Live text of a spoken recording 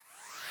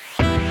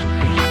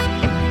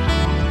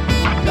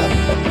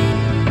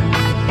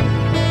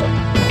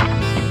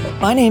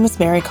My name is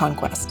Mary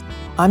Conquest.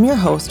 I'm your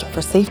host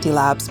for Safety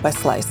Labs by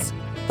Slice,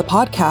 the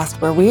podcast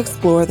where we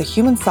explore the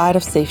human side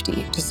of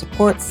safety to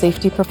support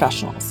safety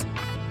professionals.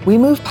 We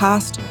move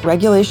past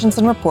regulations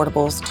and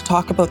reportables to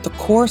talk about the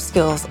core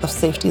skills of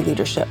safety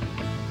leadership: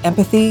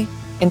 empathy,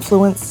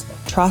 influence,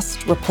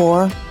 trust,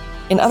 rapport.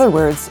 In other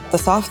words, the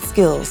soft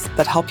skills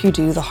that help you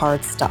do the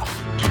hard stuff.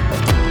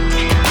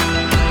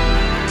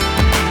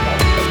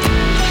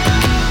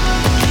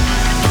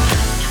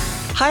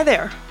 Hi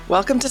there.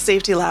 Welcome to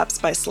Safety Labs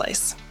by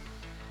Slice.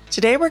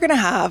 Today we're going to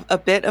have a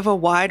bit of a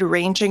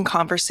wide-ranging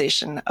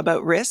conversation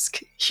about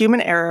risk,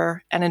 human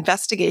error, and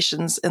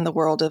investigations in the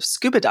world of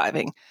scuba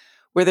diving,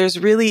 where there's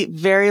really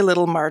very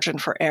little margin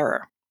for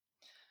error.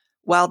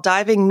 While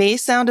diving may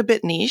sound a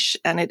bit niche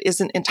and it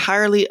isn't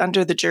entirely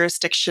under the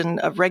jurisdiction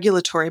of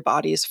regulatory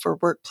bodies for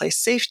workplace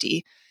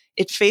safety,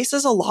 it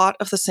faces a lot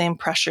of the same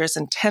pressures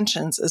and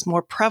tensions as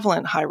more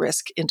prevalent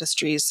high-risk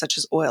industries such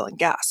as oil and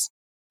gas.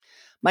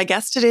 My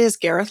guest today is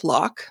Gareth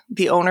Locke,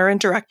 the owner and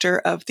director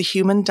of The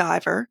Human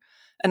Diver,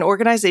 an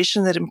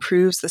organization that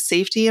improves the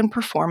safety and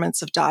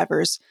performance of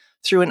divers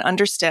through an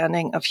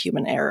understanding of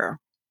human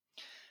error.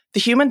 The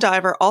Human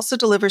Diver also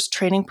delivers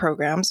training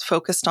programs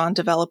focused on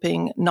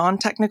developing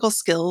non-technical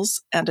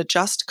skills and a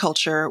just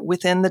culture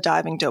within the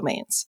diving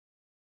domains.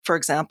 For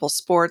example,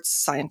 sports,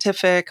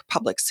 scientific,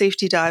 public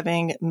safety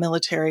diving,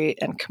 military,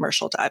 and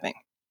commercial diving.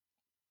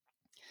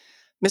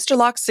 Mr.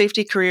 Locke's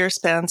safety career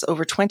spans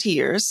over 20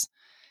 years.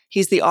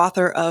 He's the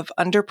author of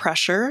Under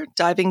Pressure,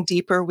 Diving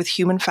Deeper with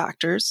Human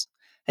Factors,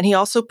 and he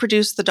also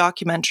produced the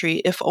documentary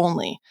If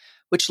Only,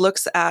 which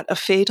looks at a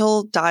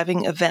fatal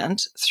diving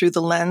event through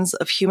the lens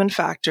of human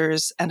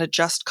factors and a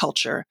just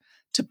culture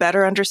to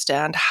better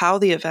understand how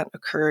the event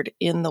occurred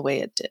in the way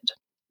it did.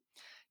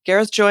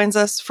 Gareth joins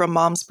us from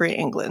Malmesbury,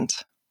 England.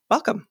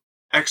 Welcome.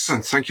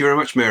 Excellent. Thank you very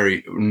much,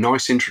 Mary.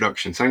 Nice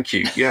introduction. Thank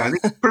you. Yeah, I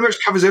think it pretty much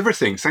covers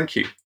everything. Thank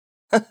you.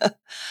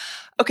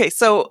 Okay,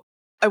 so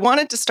I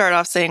wanted to start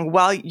off saying,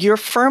 while you're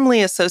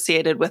firmly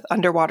associated with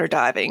underwater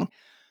diving,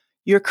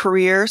 your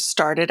career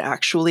started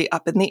actually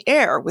up in the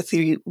air with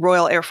the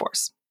Royal Air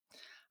Force.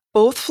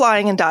 Both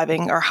flying and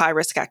diving are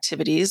high-risk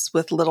activities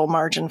with little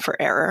margin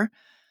for error.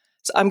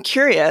 So I'm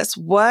curious,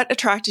 what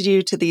attracted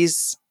you to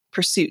these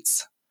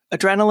pursuits?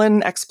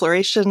 Adrenaline,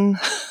 exploration?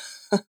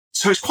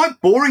 So it's quite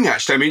boring,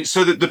 actually. I mean,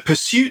 so the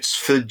pursuits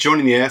for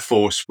joining the Air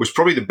Force was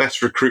probably the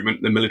best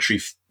recruitment the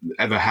military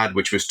ever had,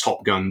 which was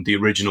Top Gun, the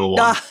original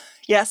one.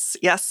 Yes.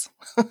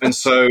 And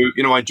so,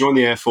 I joined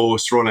the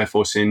Royal Air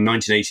Force in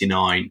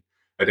 1989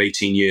 at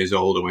 18 years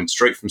old. I went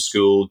straight from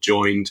school,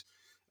 joined,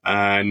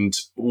 and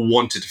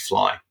wanted to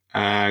fly.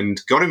 And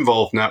got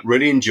involved in that,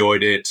 really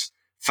enjoyed it,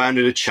 found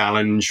it a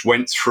challenge,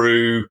 went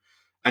through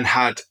and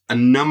had a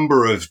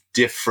number of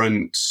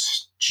different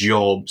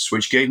jobs,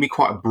 which gave me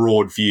quite a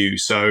broad view.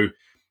 So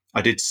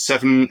I did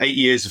 8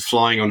 years of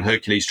flying on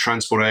Hercules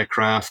transport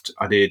aircraft.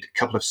 I did a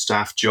couple of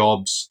staff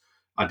jobs.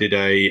 I did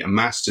a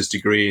master's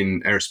degree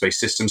in aerospace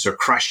systems, so a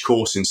crash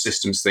course in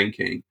systems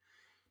thinking.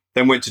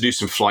 Then went to do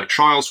some flight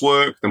trials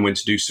work, then went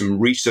to do some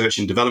research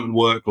and development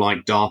work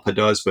like DARPA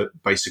does, but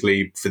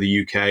basically for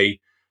the UK.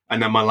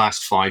 And then my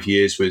last 5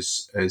 years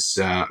was as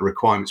a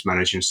requirements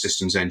manager and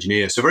systems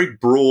engineer. So a very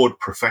broad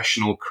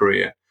professional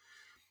career.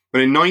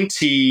 But in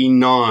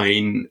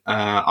 99,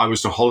 I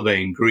was on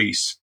holiday in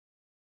Greece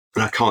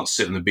and I can't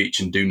sit on the beach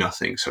and do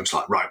nothing. So it's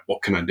like, right,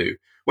 what can I do?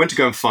 Went to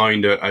go and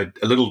find a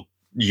little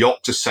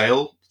yacht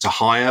to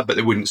hire, but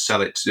they wouldn't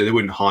sell it. They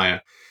wouldn't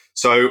hire.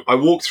 So I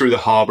walked through the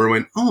harbour and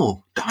went,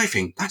 oh,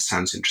 diving, that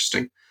sounds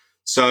interesting.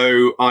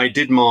 So I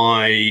did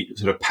my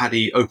sort of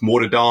PADI open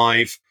water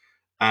dive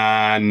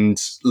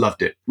and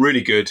loved it.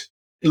 Really good.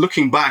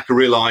 Looking back, I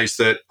realised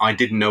that I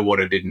didn't know what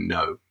I didn't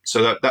know.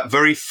 So that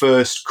very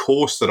first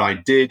course that I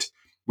did,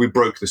 we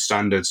broke the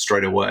standards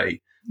straight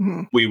away.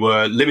 Mm-hmm. We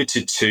were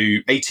limited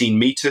to 18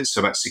 metres,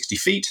 so about 60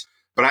 feet.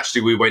 But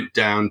actually, we went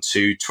down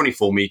to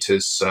 24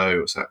 metres, so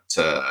it was at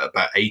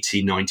about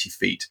 80, 90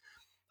 feet.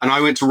 And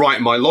I went to write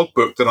in my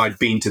logbook that I'd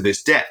been to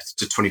this depth,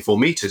 to 24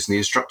 metres. And the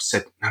instructor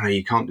said, no,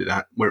 you can't do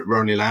that. We're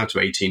only allowed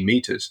to 18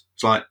 metres.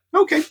 It's like,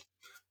 okay,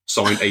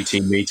 signed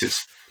 18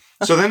 metres.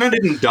 So then I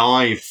didn't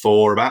dive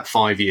for about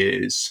 5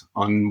 years.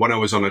 When I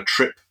was on a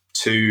trip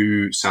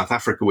to South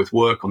Africa with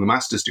work on the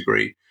master's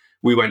degree,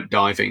 we went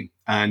diving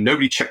and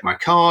nobody checked my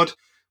card.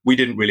 We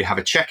didn't really have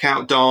a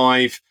checkout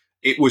dive.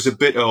 It was a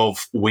bit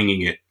of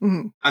winging it.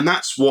 Mm-hmm. And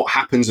that's what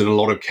happens in a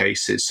lot of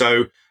cases.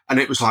 So, and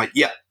it was like,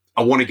 yeah,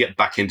 I want to get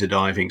back into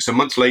diving. So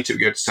months later, we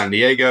go to San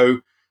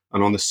Diego.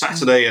 And on the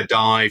Saturday, I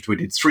dived. We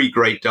did 3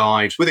 great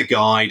dives with a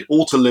guide,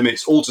 all to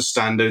limits, all to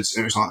standards.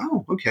 And it was like,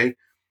 oh, okay.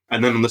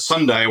 And then on the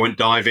Sunday, I went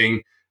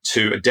diving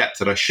to a depth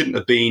that I shouldn't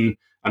have been.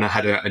 And I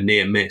had a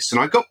near miss. And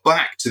I got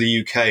back to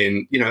the UK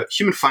and,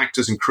 human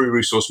factors and crew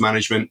resource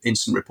management,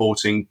 incident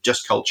reporting,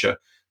 just culture,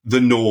 the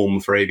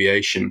norm for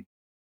aviation.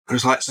 I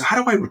was like, so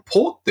how do I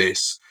report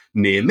this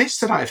near miss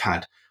that I've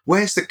had?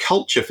 Where's the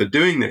culture for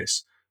doing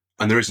this?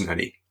 And there isn't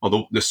any,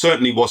 although there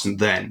certainly wasn't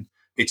then.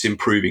 It's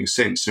improving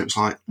since. And it was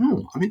like,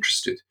 oh, I'm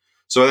interested.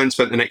 So I then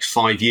spent the next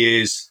 5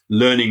 years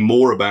learning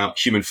more about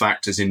human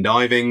factors in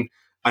diving,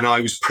 and I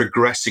was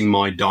progressing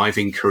my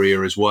diving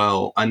career as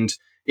well. And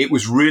it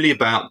was really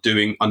about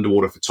doing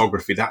underwater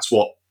photography. That's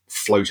what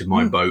floated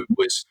my boat,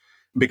 was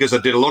because I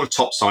did a lot of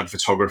topside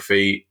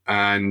photography,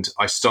 and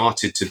I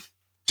started to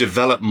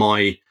develop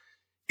my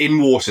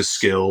in-water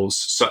skills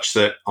such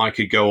that I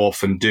could go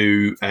off and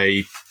do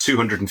a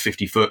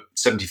 250-foot,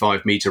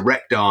 75-meter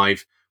wreck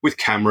dive with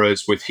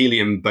cameras, with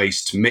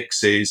helium-based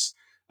mixes.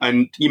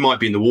 And you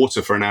might be in the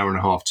water for an hour and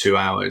a half, 2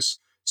 hours.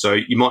 So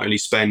you might only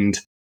spend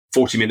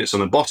 40 minutes on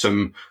the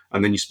bottom,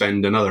 and then you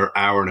spend another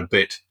hour and a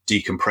bit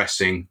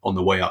decompressing on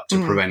the way up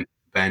to prevent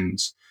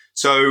bends.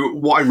 So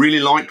what I really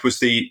liked was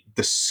the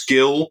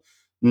skill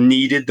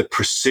needed, the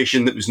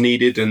precision that was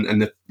needed,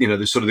 and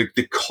the sort of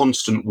the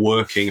constant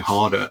working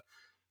harder,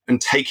 and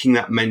taking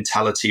that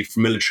mentality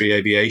from military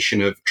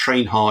aviation of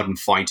train hard and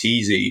fight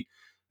easy.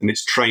 And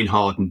it's train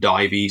hard and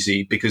dive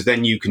easy, because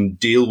then you can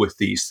deal with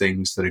these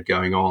things that are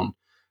going on.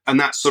 And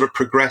that sort of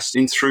progressed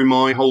in through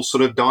my whole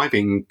sort of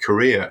diving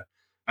career.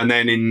 And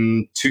then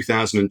in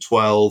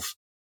 2012,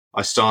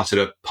 I started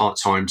a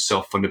part-time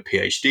self-funded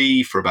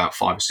PhD for about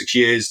 5 or 6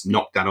 years,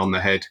 knocked that on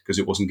the head because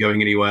it wasn't going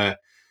anywhere.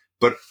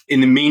 But in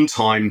the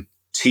meantime,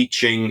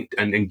 teaching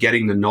and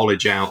getting the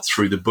knowledge out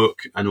through the book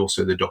and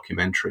also the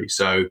documentary.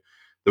 So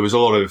there was a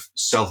lot of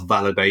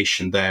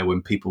self-validation there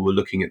when people were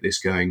looking at this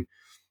going,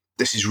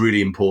 this is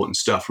really important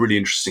stuff, really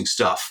interesting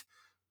stuff.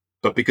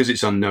 But because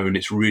it's unknown,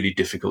 it's really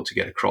difficult to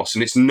get across.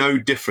 And it's no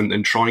different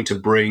than trying to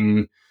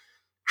bring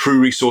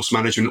crew resource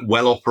management,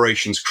 well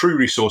operations, crew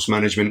resource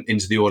management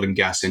into the oil and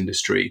gas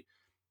industry.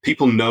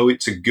 People know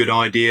it's a good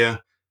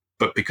idea,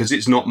 but because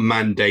it's not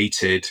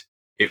mandated,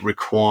 it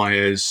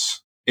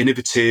requires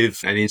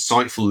innovative and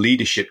insightful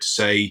leadership to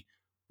say,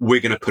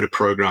 we're going to put a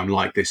program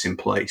like this in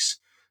place,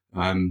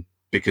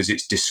 because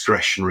it's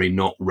discretionary,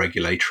 not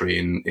regulatory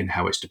in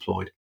how it's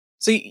deployed.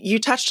 So you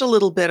touched a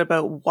little bit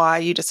about why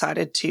you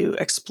decided to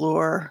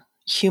explore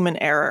human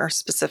error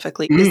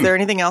specifically. Is there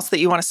anything else that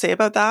you want to say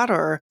about that?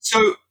 Or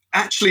so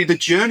actually, the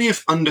journey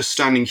of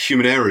understanding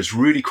human error is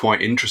really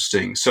quite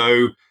interesting.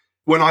 So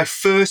when I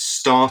first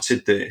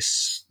started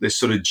this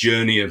sort of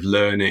journey of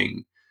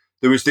learning,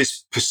 there was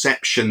this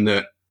perception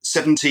that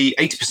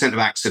 80% of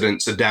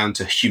accidents are down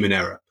to human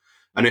error.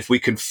 And if we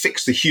can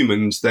fix the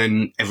humans,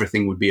 then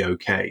everything would be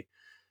okay.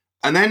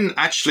 And then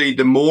actually,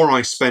 the more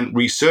I spent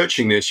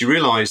researching this, you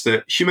realize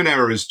that human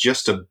error is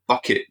just a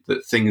bucket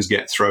that things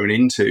get thrown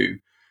into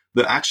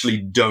that actually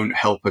don't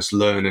help us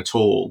learn at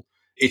all.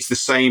 It's the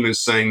same as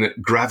saying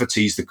that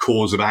gravity is the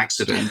cause of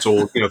accident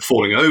or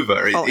falling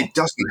over. It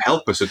doesn't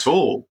help us at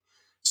all.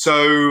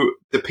 So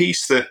the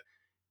piece that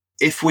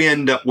if we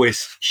end up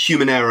with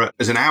human error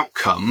as an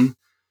outcome,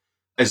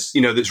 as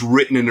that's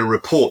written in a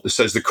report that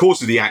says the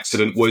cause of the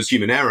accident was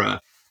human error,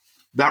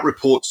 that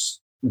report's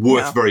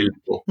worth very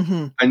little.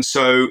 Mm-hmm. And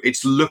so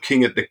it's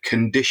looking at the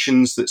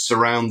conditions that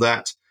surround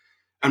that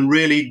and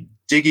really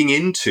digging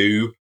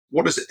into,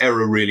 what does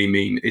error really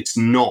mean? It's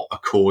not a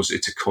cause,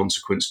 it's a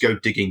consequence. Go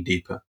digging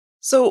deeper.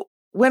 So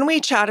when we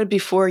chatted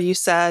before, you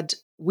said,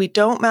 we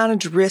don't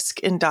manage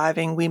risk in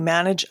diving, we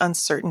manage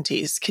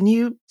uncertainties. Can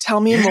you tell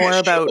me more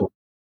about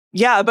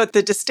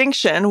the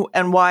distinction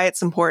and why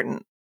it's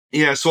important?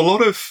 Yeah, so a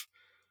lot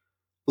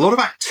of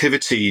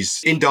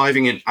activities in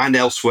diving and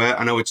elsewhere,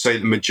 and I would say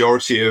the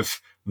majority of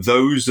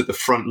those at the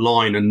front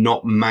line are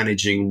not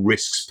managing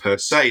risks per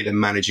se, they're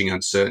managing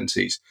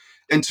uncertainties.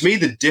 And to me,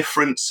 the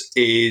difference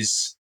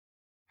is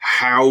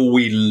how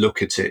we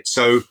look at it.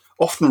 So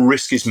often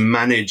risk is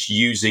managed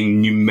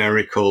using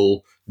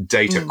numerical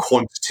data,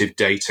 quantitative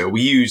data.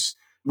 We use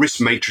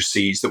risk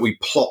matrices that we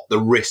plot the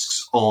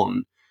risks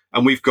on,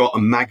 and we've got a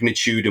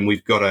magnitude and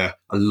we've got a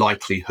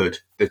likelihood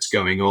that's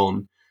going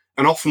on.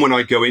 And often when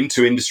I go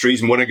into industries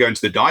and when I go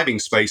into the diving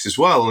space as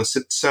well, I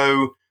said,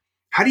 so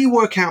how do you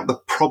work out the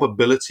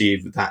probability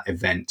of that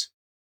event?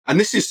 And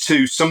this is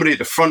to somebody at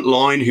the front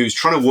line who's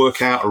trying to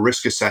work out a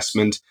risk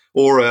assessment,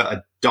 or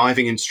a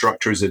diving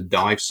instructor as a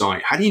dive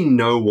site. How do you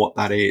know what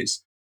that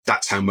is?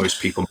 That's how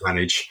most people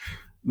manage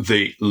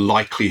the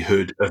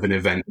likelihood of an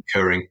event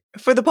occurring.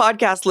 For the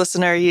podcast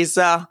listener, he's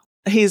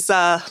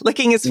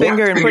licking his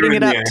finger and putting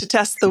it up to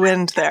test the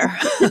wind there.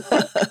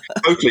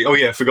 Totally. Oh,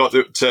 yeah, I forgot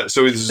that.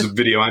 So this is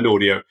video and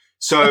audio.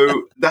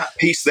 So that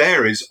piece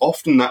there is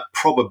often that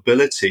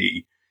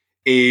probability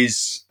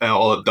is,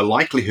 or the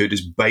likelihood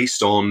is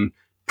based on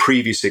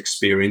previous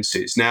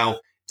experiences. Now,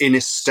 in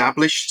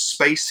established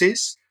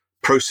spaces,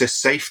 process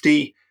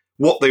safety,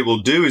 what they will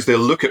do is they'll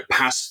look at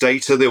past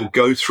data. They'll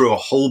go through a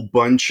whole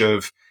bunch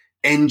of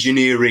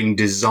engineering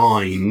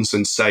designs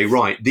and say,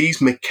 right, these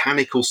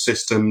mechanical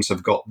systems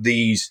have got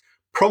these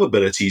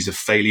probabilities of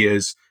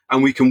failures,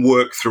 and we can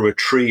work through a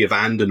tree of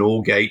and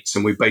or gates,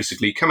 and we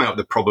basically come out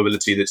with a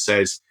probability that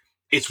says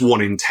it's 1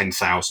 in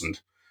 10,000. And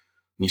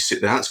you sit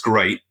there, that's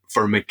great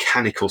for a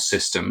mechanical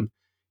system.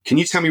 Can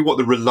you tell me what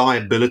the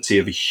reliability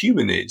of a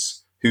human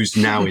is who's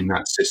now in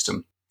that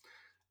system?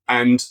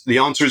 And the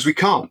answer is we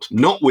can't,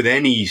 not with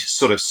any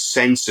sort of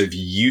sense of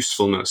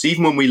usefulness.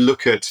 Even when we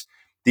look at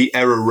the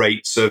error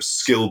rates of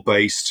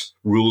skill-based,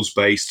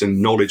 rules-based,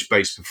 and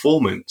knowledge-based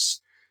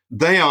performance,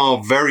 they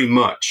are very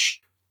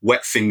much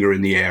wet finger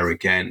in the air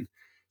again.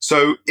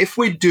 So if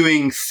we're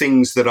doing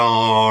things that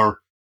are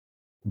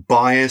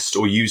biased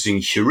or using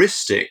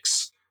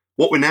heuristics,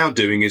 what we're now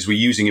doing is we're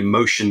using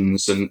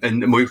emotions and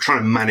we're trying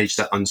to manage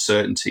that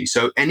uncertainty.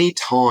 So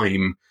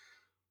anytime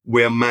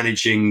we're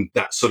managing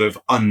that sort of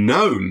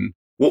unknown,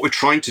 what we're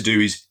trying to do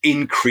is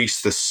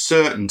increase the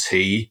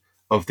certainty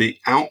of the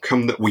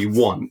outcome that we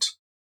want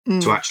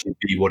to actually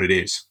be what it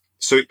is.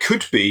 So it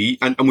could be,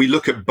 and we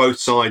look at both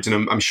sides,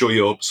 and I'm sure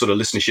your sort of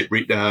listenership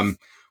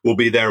will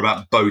be there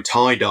about bow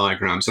tie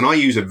diagrams. And I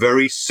use a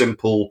very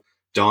simple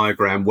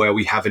diagram where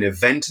we have an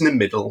event in the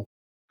middle,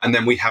 and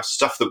then we have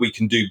stuff that we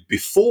can do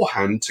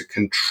beforehand to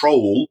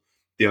control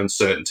the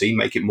uncertainty,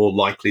 make it more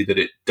likely that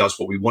it does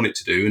what we want it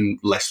to do and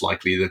less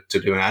likely to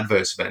do an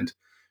adverse event.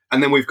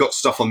 And then we've got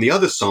stuff on the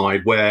other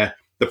side where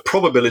the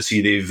probability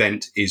of the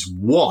event is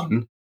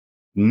 1.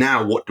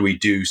 Now, what do we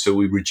do so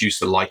we reduce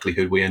the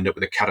likelihood we end up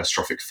with a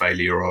catastrophic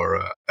failure or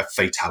a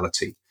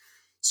fatality?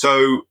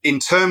 So in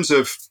terms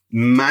of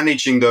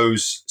managing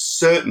those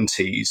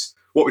certainties,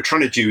 what we're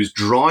trying to do is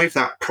drive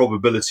that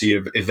probability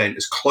of event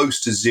as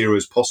close to 0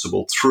 as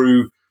possible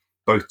through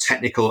both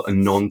technical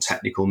and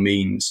non-technical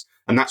means.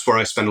 And that's where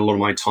I spend a lot of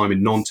my time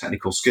in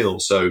non-technical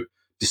skills. So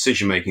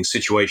decision-making,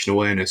 situation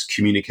awareness,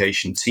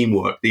 communication,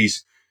 teamwork,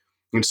 these,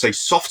 I'm going to say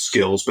soft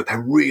skills, but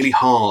they're really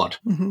hard.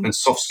 Mm-hmm. And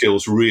soft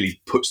skills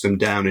really puts them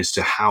down as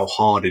to how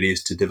hard it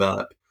is to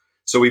develop.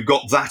 So we've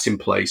got that in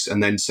place,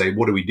 and then say,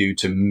 what do we do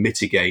to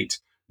mitigate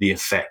the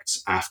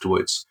effects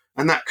afterwards?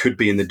 And that could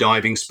be in the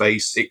diving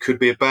space. It could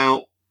be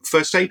about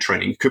first aid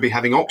training. It could be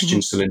having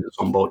oxygen cylinders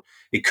on board.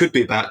 It could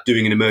be about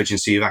doing an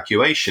emergency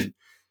evacuation.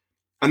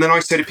 And then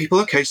I say to people,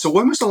 okay, so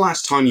when was the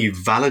last time you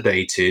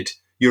validated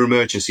your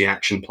emergency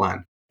action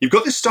plan? You've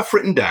got this stuff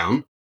written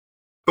down,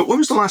 but when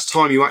was the last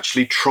time you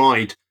actually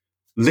tried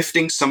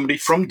lifting somebody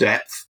from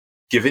depth,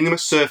 giving them a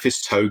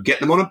surface tow, get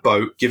them on a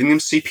boat, giving them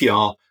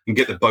CPR, and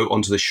get the boat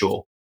onto the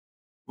shore?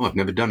 Well, I've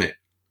never done it.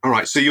 All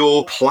right, so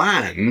your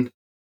plan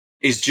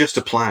is just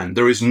a plan.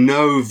 There is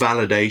no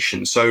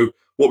validation. So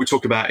what we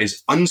talk about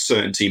is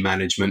uncertainty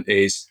management,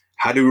 is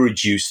how do we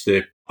reduce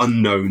the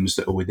unknowns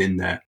that are within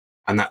there?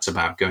 And that's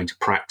about going to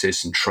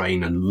practice and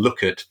train and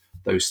look at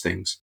those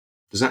things.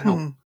 Does that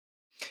help?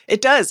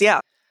 It does, yeah.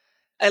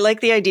 I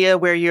like the idea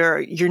where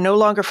you're no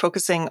longer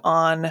focusing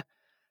on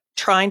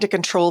trying to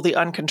control the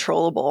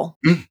uncontrollable,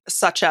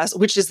 such as,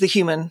 which is the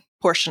human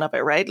portion of it,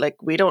 right?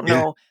 Like we don't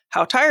know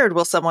how tired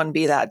will someone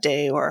be that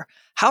day, or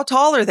how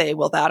tall are they?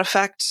 Will that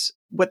affect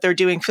what they're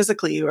doing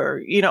physically,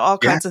 or, all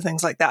kinds of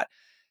things like that.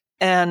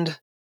 And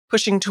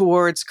pushing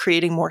towards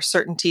creating more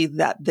certainty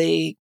that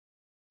they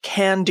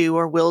can do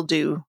or will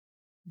do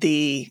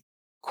the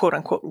quote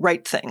unquote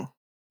right thing.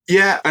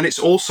 Yeah, and it's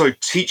also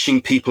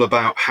teaching people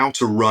about how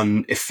to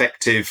run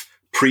effective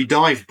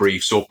pre-dive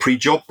briefs or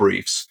pre-job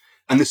briefs.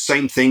 And the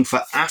same thing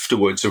for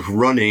afterwards of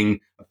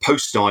running a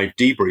post-dive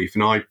debrief.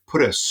 And I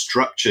put a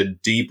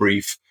structured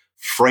debrief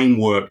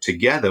framework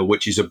together,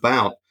 which is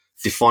about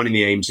defining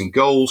the aims and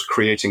goals,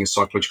 creating a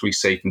psychologically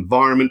safe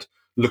environment,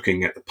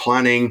 looking at the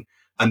planning,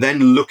 and then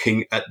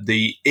looking at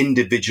the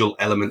individual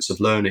elements of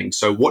learning.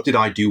 So what did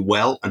I do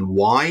well and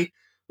why?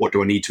 What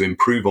do I need to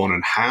improve on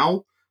and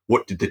how?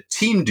 What did the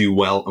team do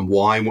well and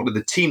why? And what did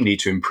the team need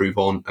to improve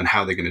on and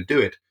how they're going to do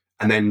it?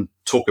 And then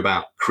talk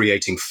about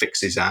creating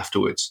fixes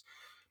afterwards.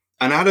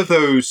 And out of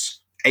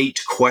those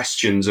 8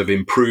 questions of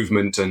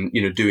improvement and,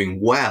 doing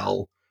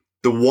well,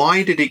 the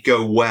why did it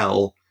go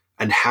well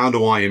and how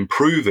do I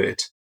improve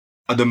it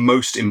are the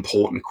most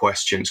important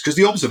questions, because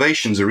the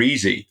observations are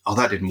easy. Oh,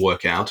 that didn't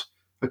work out.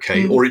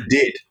 Okay. Or it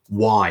did.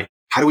 Why?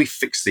 How do we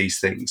fix these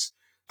things?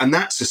 And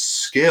that's a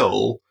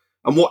skill.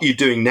 And what you're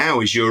doing now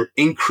is you're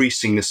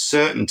increasing the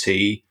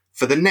certainty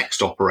for the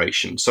next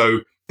operation.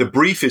 So the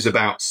brief is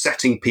about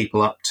setting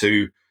people up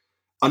to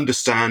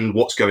understand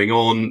what's going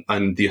on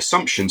and the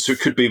assumptions. So it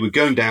could be we're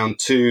going down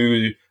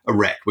to a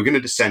wreck. We're going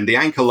to descend the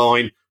anchor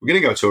line. We're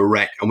going to go to a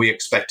wreck and we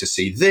expect to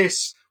see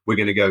this. We're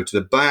going to go to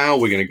the bow.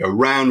 We're going to go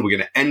round. We're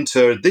going to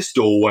enter this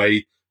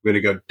doorway. We're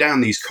going to go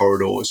down these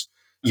corridors.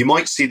 You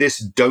might see this.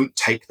 Don't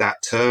take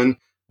that turn.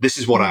 This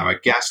is what our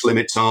gas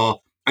limits are.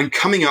 And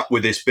coming up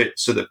with this bit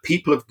so that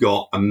people have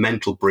got a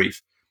mental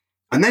brief,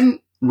 and then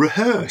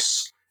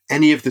rehearse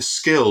any of the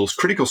skills,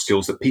 critical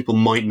skills that people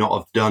might not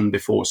have done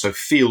before. So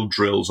field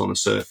drills on a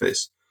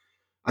surface.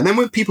 And then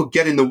when people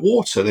get in the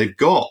water, they've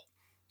got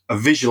a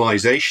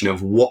visualization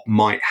of what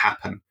might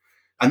happen.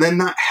 And then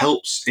that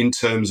helps in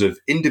terms of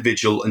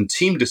individual and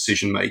team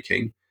decision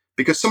making,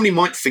 because somebody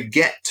might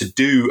forget to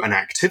do an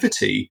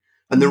activity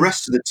and the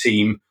rest of the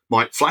team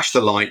might flash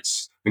the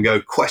lights and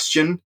go,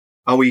 question,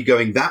 are we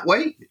going that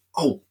way?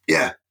 Oh,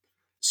 yeah.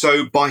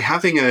 So by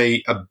having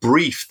a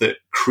brief that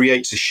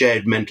creates a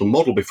shared mental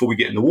model before we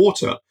get in the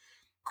water,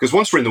 because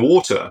once we're in the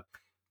water,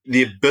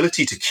 the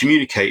ability to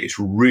communicate is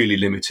really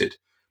limited.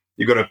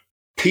 You've got to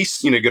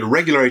piece, got a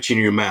regular itch in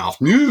your mouth.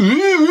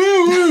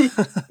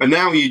 And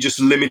now you're just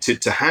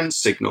limited to hand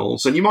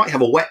signals. And you might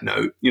have a wet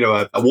note,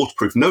 a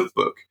waterproof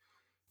notebook.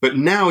 But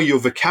now your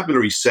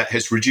vocabulary set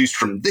has reduced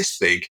from this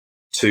big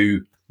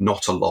to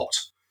not a lot.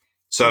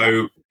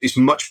 So it's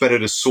much better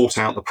to sort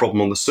out the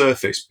problem on the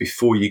surface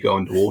before you go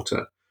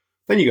underwater.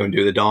 Then you go and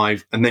do the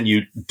dive, and then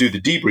you do the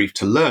debrief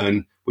to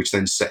learn, which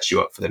then sets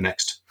you up for the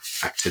next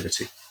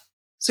activity.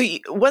 So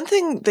one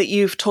thing that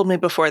you've told me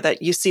before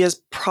that you see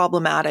as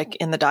problematic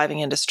in the diving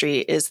industry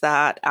is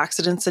that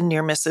accidents and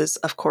near misses,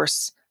 of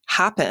course,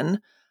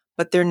 happen,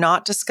 but they're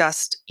not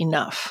discussed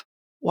enough.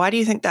 Why do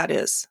you think that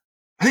is?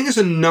 I think there's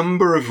a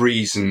number of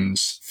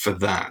reasons for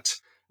that.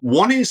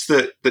 One is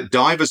that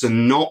divers are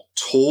not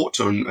taught,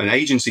 and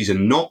agencies are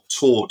not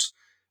taught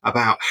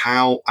about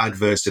how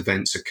adverse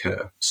events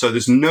occur. So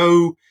there's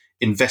no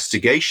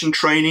investigation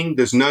training,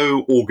 there's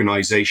no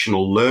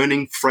organizational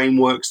learning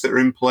frameworks that are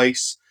in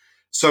place.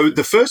 So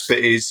the first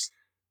bit is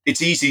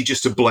it's easy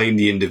just to blame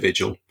the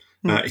individual.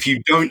 If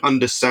you don't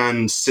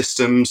understand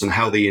systems and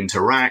how they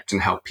interact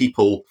and how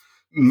people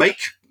make,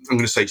 I'm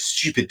going to say,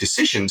 stupid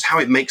decisions, how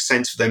it makes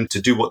sense for them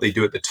to do what they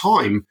do at the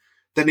time,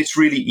 then it's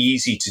really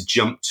easy to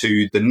jump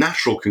to the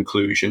natural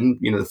conclusion,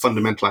 the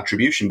fundamental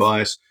attribution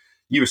bias.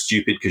 You were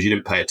stupid because you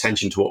didn't pay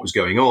attention to what was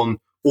going on.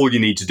 All you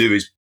need to do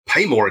is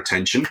pay more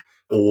attention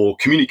or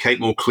communicate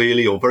more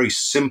clearly, or very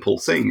simple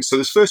things. So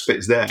this first bit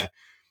is there.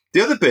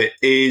 The other bit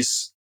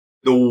is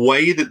the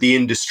way that the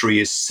industry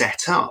is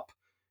set up.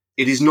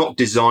 It is not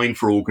designed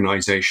for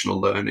organizational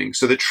learning.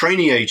 So the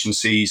training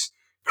agencies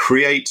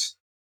create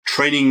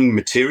training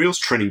materials,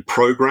 training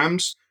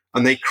programs,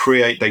 and they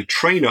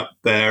train up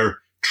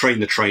train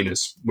the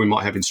trainers. We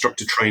might have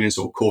instructor trainers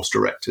or course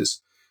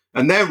directors.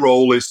 And their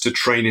role is to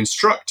train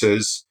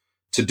instructors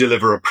to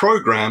deliver a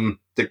program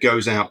that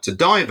goes out to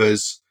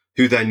divers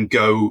who then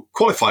go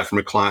qualify from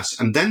a class,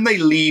 and then they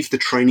leave the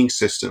training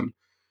system.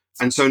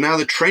 And so now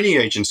the training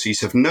agencies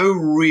have no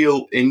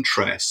real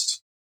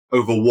interest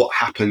over what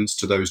happens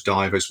to those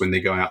divers when they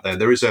go out there.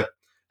 There is an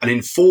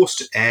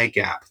enforced air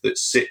gap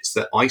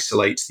that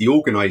isolates the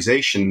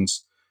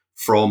organizations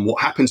from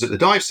what happens at the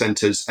dive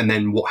centers and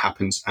then what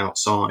happens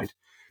outside.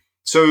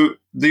 So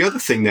the other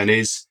thing then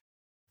is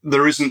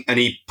there isn't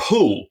any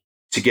pull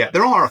to get.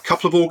 There are a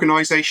couple of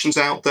organizations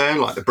out there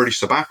like the British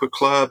Subaquatic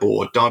Club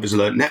or Divers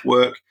Alert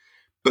Network,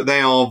 but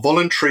they are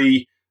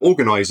voluntary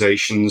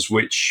organizations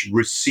which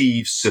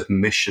receive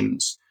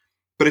submissions.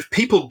 But if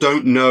people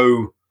don't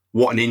know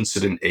what an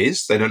incident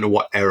is, they don't know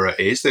what error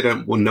is, they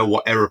don't know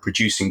what error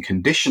producing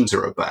conditions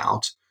are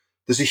about,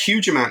 there's a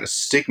huge amount of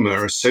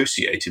stigma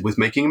associated with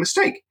making a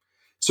mistake.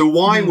 So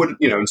why would,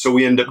 and so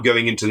we end up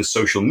going into the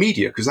social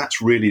media because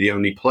that's really the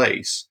only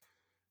place.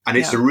 And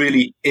it's a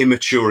really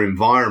immature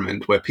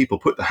environment where people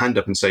put their hand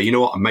up and say, you know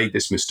what, I made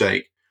this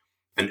mistake.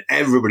 And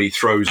everybody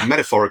throws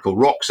metaphorical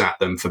rocks at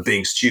them for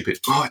being stupid.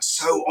 Oh, it's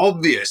so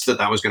obvious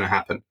that was going to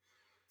happen.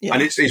 Yeah.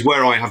 And it's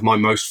where I have my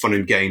most fun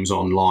and games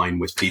online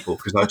with people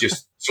because I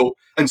just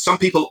and some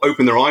people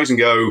open their eyes and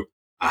go,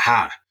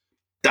 aha,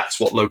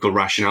 that's what local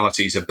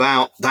rationality is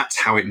about. That's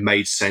how it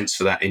made sense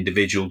for that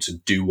individual to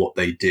do what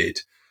they did.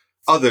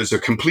 Others are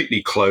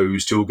completely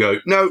closed who will go,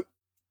 no,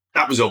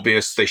 that was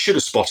obvious. They should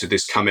have spotted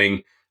this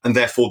coming, and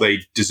therefore they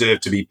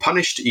deserve to be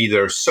punished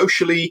either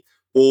socially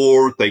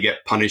or they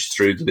get punished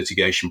through the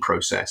litigation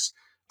process.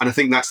 And I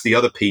think that's the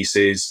other piece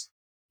is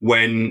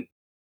when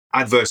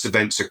adverse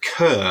events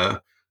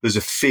occur, there's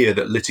a fear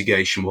that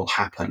litigation will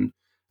happen.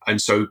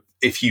 And so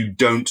if you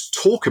don't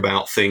talk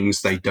about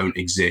things, they don't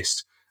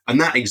exist. And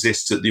that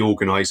exists at the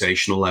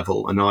organizational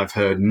level. And I've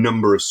heard a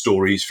number of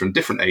stories from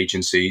different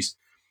agencies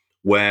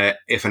where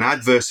if an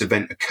adverse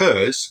event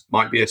occurs,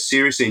 might be a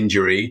serious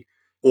injury,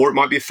 or it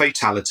might be a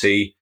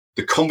fatality,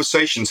 the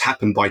conversations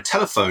happen by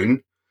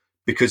telephone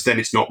because then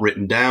it's not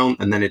written down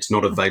and then it's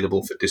not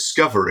available for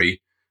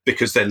discovery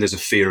because then there's a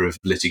fear of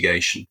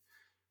litigation.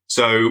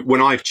 So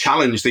when I've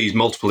challenged these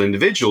multiple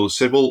individuals,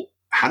 said, well,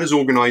 how does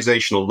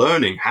organizational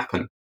learning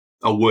happen?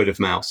 A word of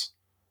mouth,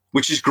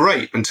 which is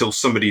great until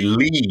somebody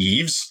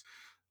leaves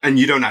and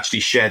you don't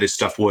actually share this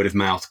stuff, word of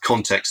mouth,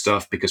 context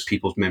stuff, because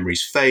people's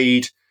memories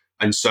fade.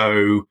 And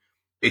so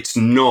it's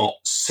not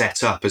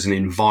set up as an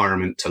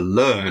environment to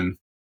learn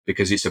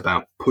because it's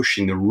about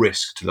pushing the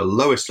risk to the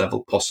lowest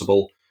level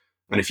possible.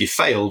 And if you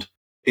failed,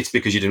 it's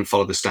because you didn't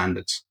follow the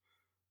standards.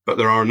 But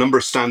there are a number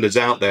of standards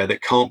out there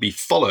that can't be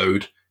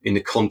followed in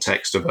the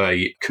context of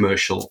a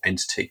commercial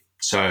entity.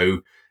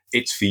 So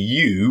it's for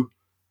you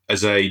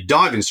as a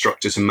dive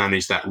instructor to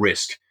manage that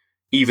risk,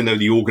 even though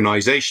the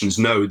organizations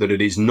know that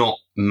it is not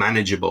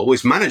manageable.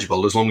 It's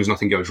manageable as long as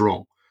nothing goes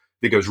wrong.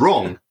 If it goes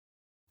wrong,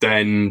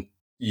 then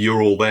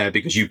you're all there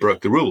because you broke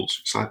the rules.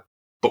 It's like,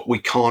 but we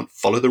can't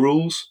follow the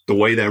rules the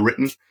way they're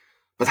written.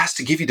 But that's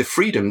to give you the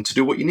freedom to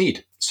do what you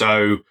need.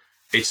 So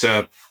it's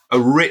a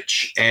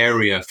rich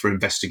area for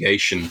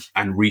investigation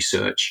and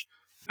research.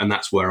 And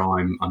that's where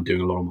I'm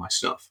doing a lot of my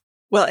stuff.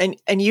 Well,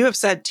 and you have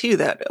said too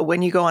that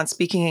when you go on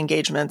speaking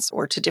engagements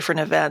or to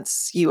different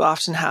events, you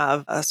often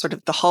have a sort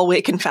of the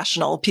hallway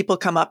confessional. People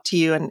come up to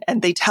you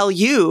and they tell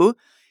you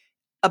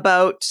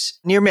about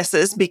near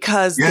misses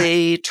because Yeah.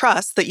 they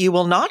trust that you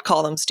will not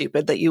call them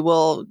stupid, that you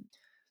will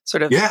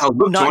sort of I'll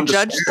look to not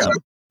judge understand.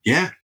 them.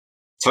 Yeah,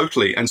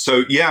 totally. And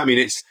so, I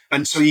mean,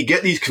 and so you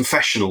get these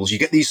confessionals, you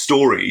get these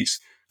stories,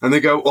 and they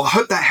go, well, I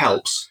hope that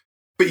helps,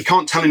 but you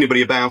can't tell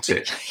anybody about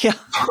it. Yeah.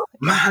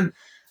 Man.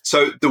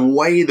 So the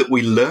way that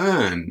we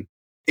learn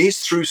is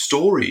through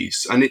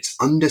stories, and it's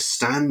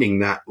understanding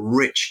that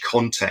rich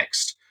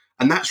context.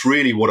 And that's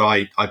really what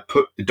I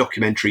put the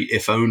documentary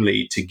If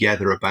Only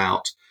together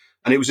about.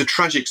 And it was a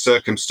tragic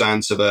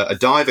circumstance of a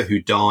diver who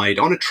died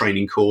on a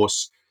training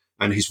course,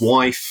 and his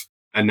wife,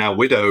 and now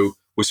widow,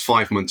 was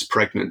 5 months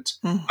pregnant.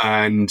 Mm.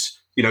 And,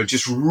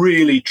 just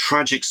really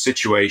tragic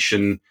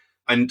situation.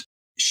 And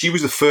she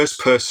was the first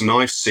person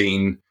I've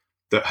seen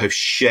that have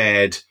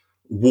shared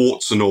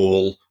warts and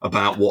all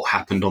about what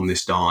happened on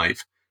this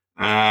dive.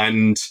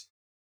 And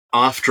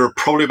after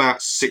probably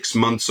about 6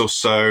 months or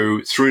so,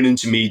 through an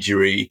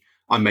intermediary,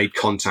 I made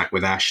contact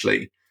with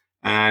Ashley.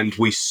 And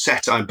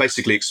I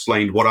basically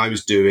explained what I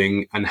was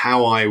doing and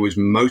how I was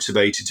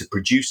motivated to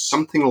produce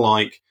something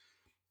like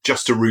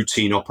just a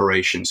routine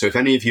operation. So if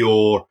any of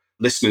your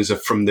listeners are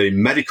from the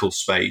medical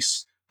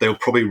space, they'll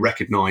probably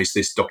recognize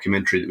this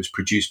documentary that was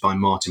produced by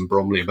Martin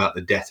Bromley about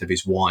the death of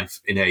his wife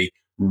in a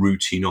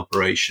routine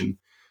operation.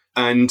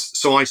 And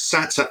so I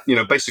sat,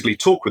 basically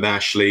talked with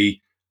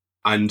Ashley,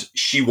 and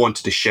she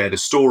wanted to share the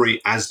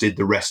story, as did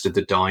the rest of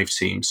the dive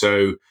team.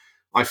 So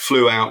I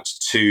flew out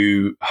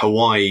to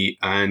Hawaii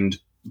and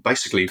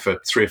basically for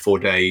 3 or 4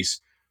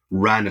 days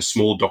ran a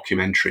small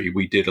documentary.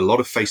 We did a lot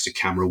of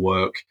face-to-camera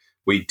work.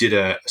 We did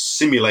a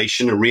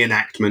simulation, a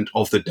reenactment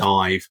of the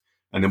dive,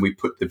 and then we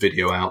put the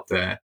video out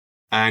there.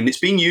 And it's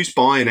being used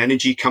by an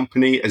energy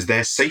company as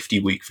their Safety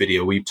Week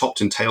video. We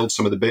topped and tailed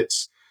some of the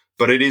bits,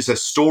 but it is a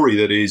story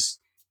that is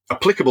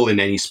applicable in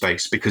any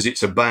space because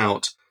it's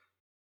about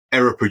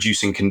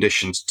error-producing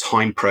conditions,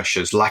 time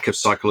pressures, lack of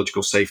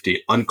psychological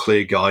safety,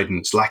 unclear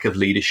guidance, lack of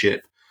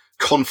leadership,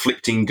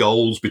 conflicting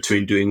goals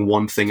between doing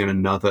one thing and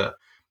another,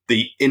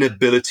 the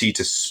inability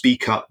to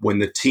speak up when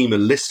the team are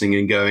listening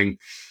and going,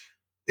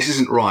 this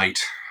isn't right.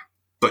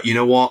 But you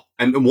know what?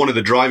 And one of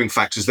the driving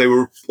factors, they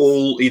were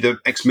all either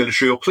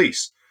ex-military or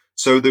police.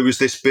 So there was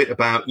this bit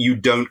about you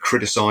don't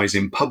criticize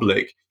in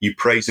public, you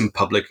praise in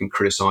public and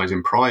criticize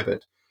in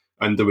private.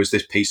 And there was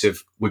this piece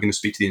of, we're going to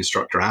speak to the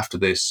instructor after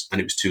this,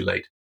 and it was too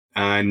late.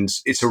 And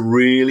it's a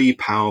really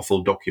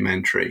powerful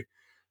documentary.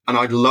 And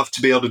I'd love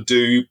to be able to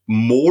do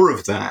more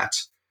of that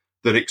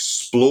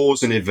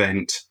explores an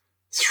event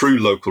through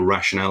local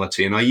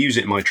rationality. And I use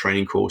it in my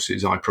training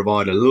courses. I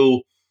provide a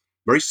little,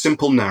 very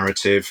simple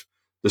narrative,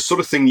 the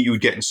sort of thing that you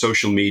would get in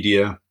social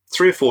media,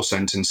 3 or 4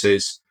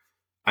 sentences.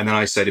 And then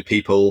I say to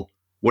people,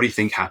 what do you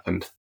think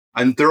happened?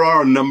 And there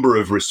are a number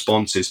of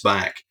responses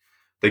back.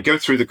 They go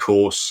through the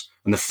course,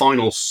 and the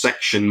final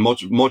section,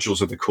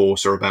 modules of the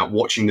course are about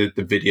watching the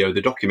video,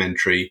 the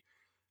documentary.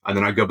 And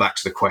then I go back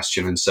to the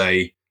question and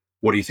say,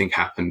 what do you think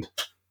happened?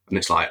 And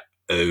it's like,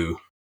 oh,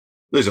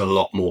 there's a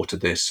lot more to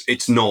this.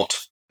 It's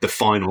not the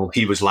final,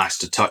 he was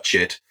last to touch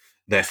it,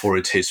 therefore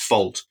it's his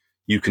fault.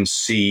 You can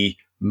see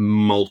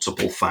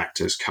multiple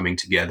factors coming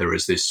together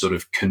as this sort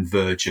of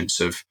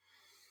convergence of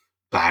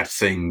bad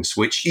things,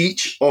 which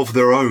each of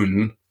their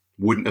own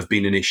wouldn't have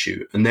been an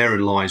issue. And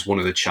therein lies one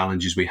of the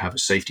challenges we have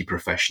as safety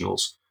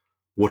professionals.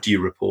 What do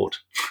you report?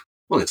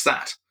 Well, it's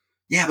that.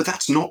 Yeah, but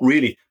that's not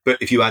really.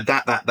 But if you add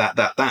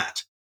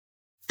that,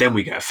 then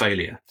we get a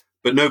failure.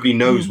 But nobody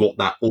knows what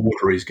that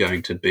order is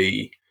going to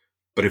be.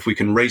 But if we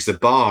can raise the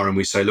bar and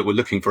we say, look, we're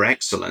looking for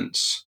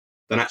excellence,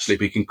 then actually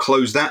if we can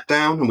close that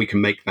down and we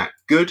can make that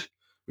good,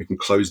 we can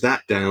close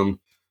that down,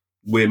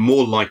 we're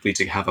more likely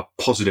to have a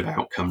positive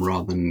outcome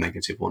rather than a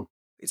negative one.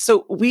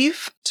 So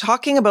we've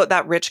talking about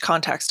that rich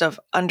context of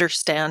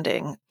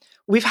understanding.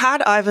 We've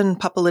had Ivan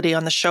Papalitti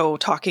on the show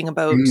talking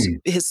about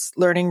his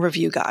learning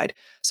review guide.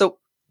 So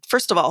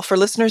first of all, for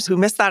listeners who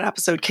missed that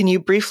episode, can you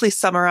briefly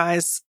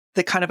summarize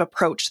the kind of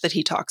approach that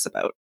he talks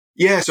about?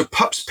 Yeah, so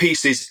Pup's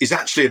piece is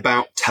actually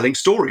about telling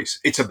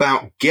stories. It's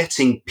about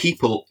getting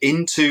people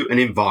into an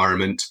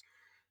environment.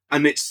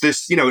 And it's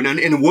this, and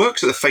it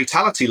works at the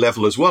fatality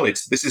level as well.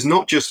 This is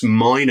not just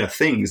minor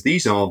things.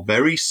 These are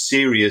very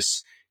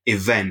serious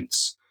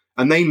events.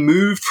 And they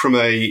moved from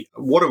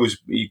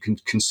you can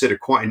consider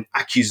quite an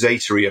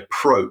accusatory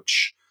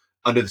approach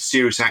under the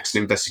Serious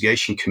Accident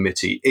Investigation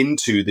Committee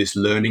into this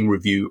learning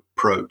review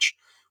approach,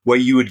 where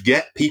you would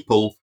get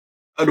people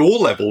at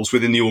all levels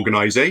within the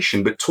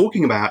organization, but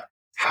talking about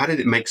how did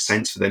it make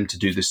sense for them to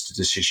do the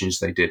decisions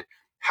they did?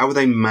 How are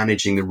they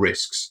managing the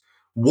risks?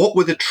 What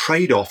were the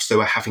trade-offs they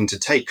were having to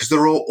take? Because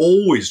there are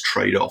always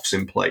trade-offs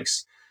in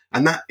place.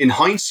 And that, in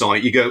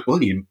hindsight, you go,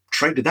 well, you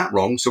traded that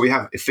wrong. So we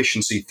have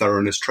efficiency,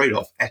 thoroughness,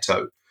 trade-off,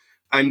 ETO.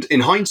 And in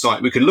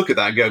hindsight, we can look at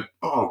that and go,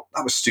 oh,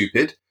 that was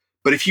stupid.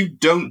 But if you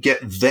don't get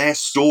their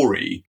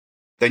story,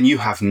 then you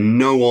have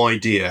no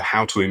idea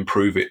how to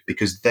improve it,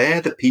 because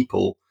they're the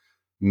people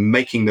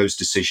making those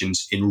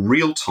decisions in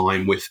real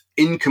time with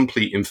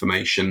incomplete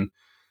information,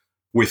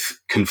 with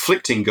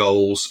conflicting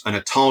goals and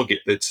a target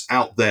that's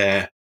out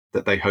there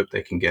that they hope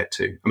they can get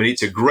to. I mean,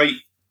 it's a great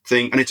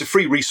thing. And it's a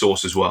free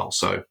resource as well.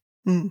 So,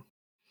 Mm.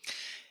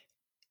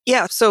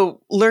 Yeah.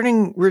 So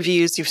learning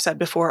reviews, you've said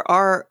before,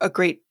 are a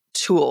great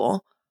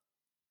tool.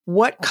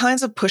 What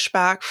kinds of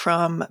pushback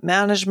from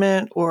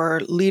management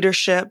or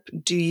leadership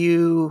do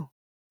you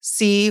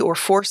see or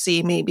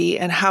foresee maybe?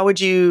 And how would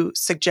you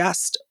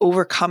suggest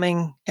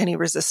overcoming any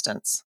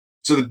resistance?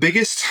 so I'm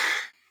going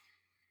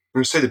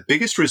to say the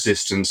biggest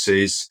resistance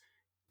is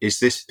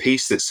this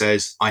piece that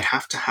says, I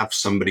have to have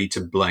somebody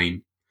to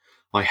blame.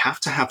 I have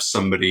to have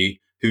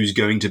somebody who's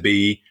going to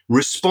be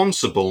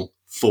responsible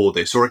for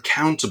this or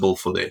accountable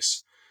for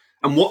this.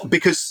 And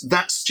because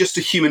that's just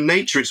a human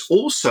nature. It's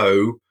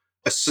also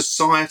a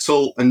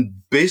societal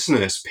and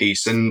business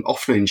piece. And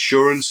often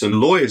insurance and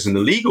lawyers in the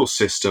legal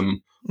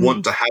system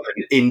want to have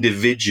an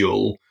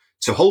individual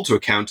to hold to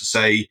account to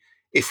say,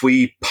 if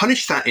we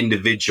punish that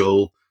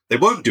individual, they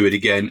won't do it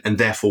again. And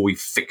therefore we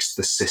fix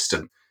the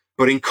system.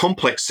 But in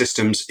complex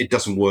systems, it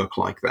doesn't work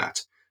like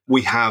that.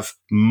 We have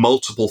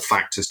multiple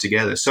factors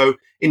together. So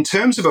in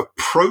terms of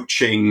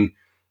approaching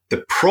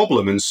the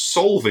problem and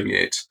solving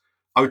it,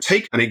 I would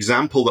take an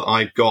example that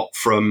I got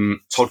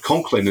from Todd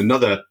Conklin,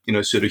 another,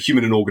 sort of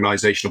human and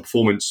organizational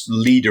performance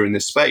leader in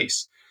this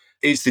space,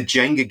 is the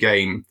Jenga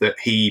game that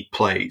he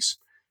plays.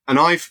 And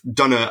I've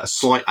done a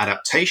slight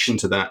adaptation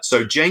to that.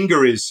 So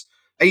Jenga is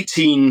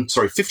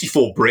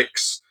 54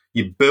 bricks.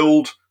 You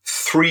build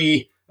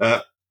three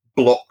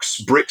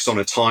bricks on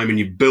a time, and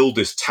you build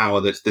this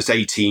tower that's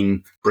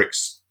 18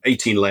 bricks,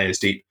 18 layers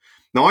deep.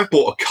 Now, I've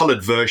bought a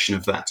colored version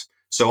of that.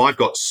 So I've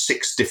got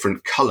 6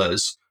 different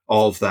colors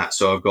of that.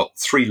 So I've got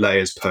 3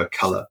 layers per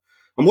color.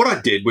 And what I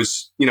did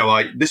was,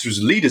 this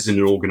was leaders in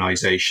an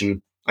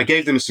organization. I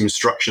gave them some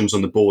instructions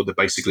on the board that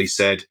basically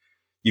said,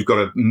 you've got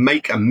to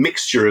make a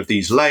mixture of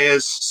these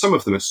layers. Some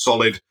of them are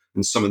solid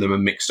and some of them are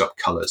mixed up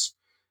colors.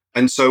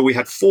 And so we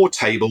had 4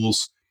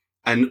 tables,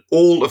 and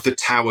all of the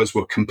towers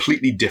were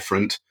completely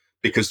different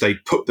because they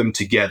put them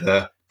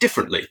together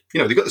differently.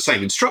 They got the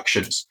same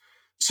instructions.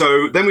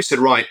 So then we said,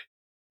 right,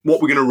 what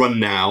we're going to run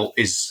now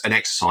is an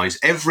exercise.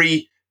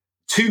 Every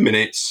 2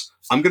 minutes,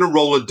 I'm going to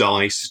roll a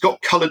dice. It's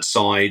got colored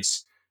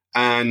sides,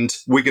 and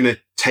we're going to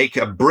take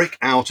a brick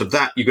out of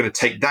that. You're going to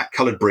take that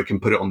colored brick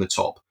and put it on the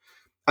top.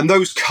 And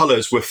those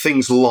colors were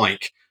things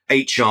like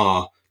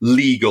HR,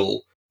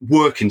 legal,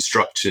 work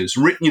instructors,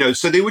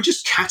 so they were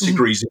just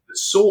categories of the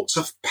sorts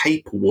of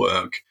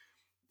paperwork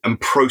and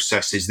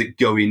processes that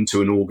go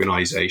into an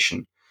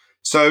organization.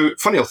 So,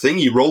 funny old thing,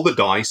 you roll the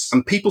dice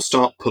and people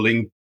start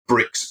pulling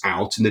bricks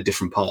out in a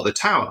different part of the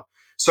tower.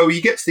 So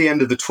you get to the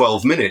end of the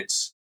 12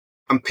 minutes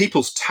and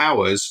people's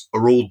towers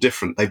are all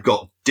different. They've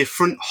got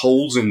different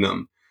holes in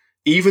them,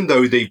 even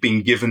though they've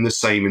been given the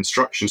same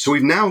instructions. So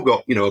we've now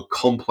got, a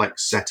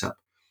complex setup.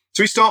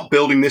 So we start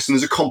building this, and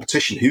there's a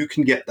competition. Who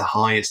can get the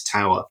highest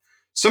tower?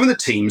 Some of the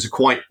teams are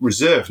quite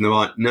reserved, and they're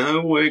like,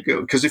 no, we're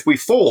good. Because if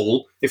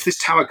this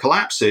tower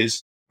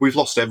collapses, we've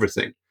lost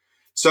everything.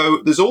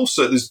 So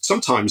there's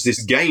sometimes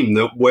this game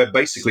where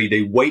basically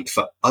they wait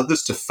for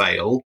others to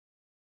fail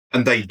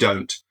and they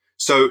don't.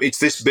 So it's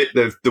this bit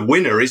that the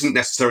winner isn't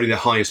necessarily the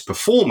highest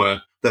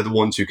performer. They're the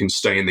ones who can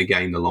stay in the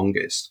game the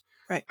longest.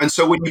 Right. And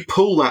so when you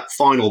pull that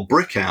final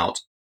brick out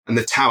and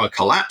the tower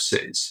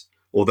collapses,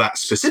 or that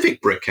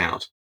specific brick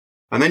out,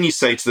 and then you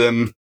say to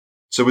them,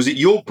 so was it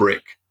your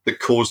brick that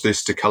caused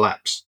this to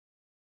collapse?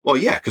 Well,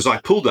 yeah, because I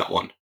pulled that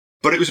one.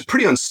 But it was a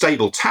pretty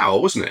unstable tower,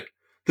 wasn't it?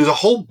 There's a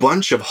whole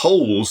bunch of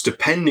holes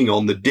depending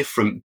on the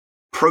different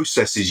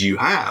processes you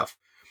have.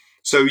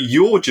 So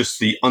you're just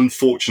the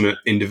unfortunate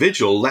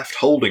individual left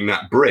holding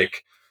that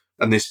brick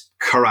and this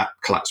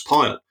collapsed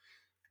pile.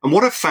 And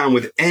what I've found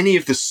with any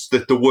of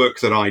the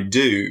work that I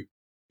do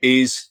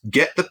is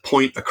get the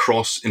point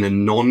across in a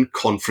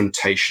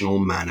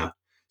non-confrontational manner,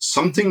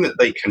 something that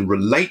they can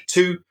relate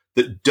to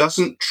that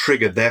doesn't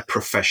trigger their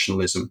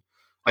professionalism.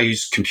 I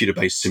use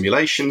computer-based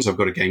simulations. I've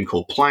got a game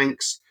called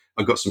Planks.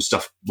 I've got some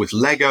stuff with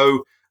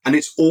Lego, and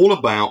it's all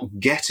about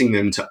getting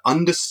them to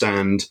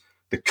understand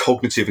the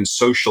cognitive and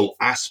social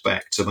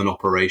aspects of an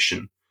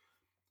operation.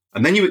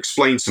 And then you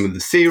explain some of the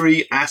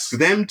theory, ask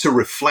them to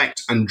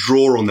reflect and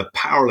draw on the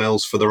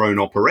parallels for their own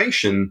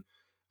operation,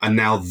 and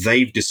now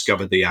they've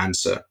discovered the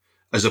answer,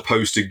 as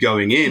opposed to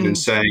going in and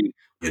saying,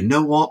 you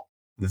know what,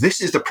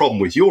 this is the problem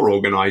with your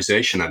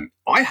organization, and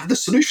I have the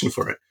solution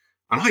for it,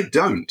 and I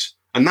don't.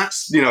 And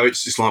that's,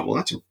 it's like, well,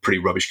 that's a pretty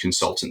rubbish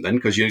consultant then,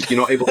 because you're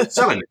not able to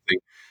sell anything.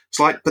 It's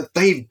like, but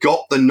they've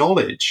got the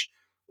knowledge.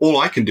 All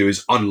I can do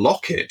is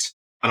unlock it,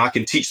 and I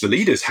can teach the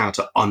leaders how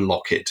to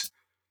unlock it.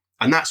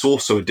 And that's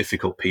also a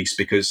difficult piece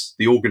because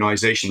the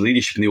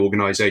leadership in the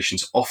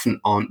organizations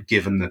often aren't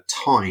given the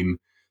time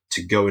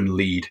to go and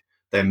lead.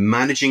 They're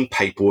managing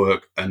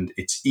paperwork, and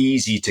it's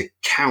easy to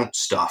count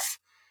stuff.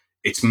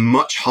 It's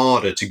much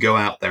harder to go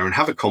out there and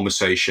have a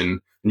conversation,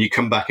 and you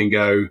come back and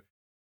go,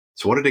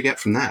 so what did I get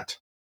from that?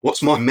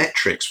 What's my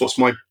metrics? What's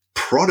my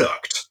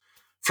product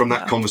from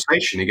that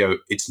conversation? You go,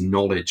 it's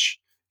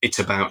knowledge. It's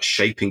about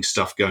shaping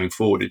stuff going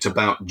forward. It's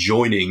about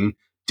joining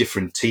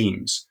different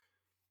teams.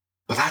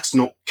 But that's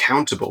not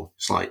countable.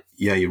 It's like,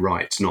 yeah, you're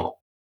right. It's not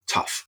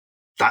tough.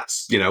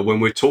 that's, when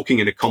we're talking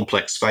in a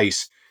complex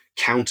space,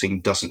 counting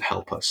doesn't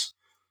help us.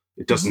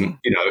 It doesn't,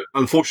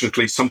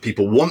 unfortunately, some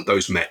people want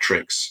those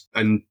metrics.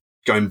 And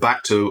going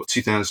back to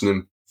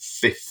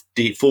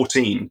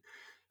 2015,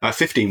 I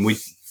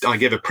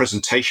gave a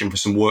presentation for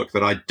some work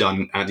that I'd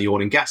done at the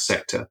oil and gas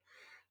sector.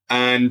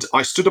 And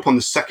I stood up on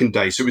the second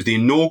day. So it was the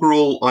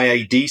inaugural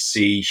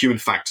IADC Human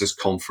Factors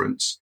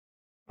Conference.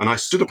 And I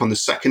stood up on the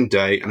second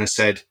day and I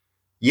said,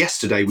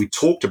 yesterday we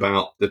talked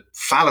about the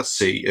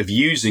fallacy of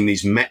using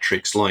these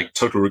metrics like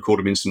total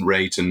recordable incident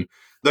rate and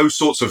those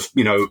sorts of,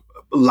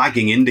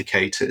 lagging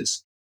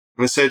indicators.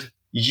 And I said,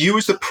 you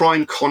as the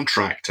prime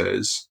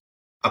contractors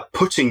are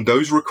putting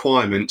those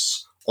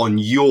requirements on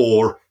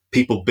your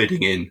people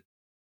bidding in.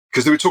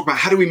 Because they were talking about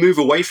how do we move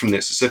away from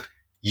this? I said,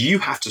 you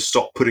have to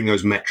stop putting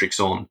those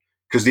metrics on.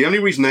 Because the only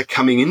reason they're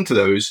coming into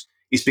those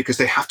is because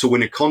they have to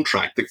win a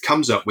contract that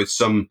comes up with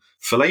some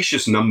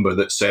fallacious number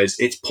that says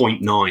it's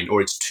 0.9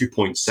 or it's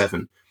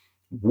 2.7.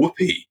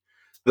 Whoopee.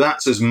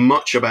 That's as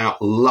much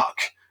about luck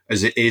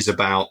as it is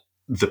about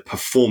the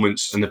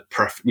performance and the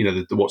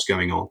what's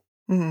going on.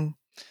 Mm-hmm.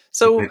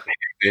 So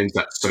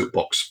that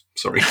soapbox.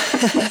 Sorry.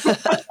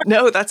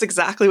 No, that's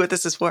exactly what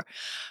this is for.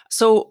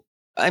 So,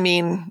 I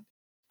mean,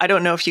 I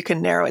don't know if you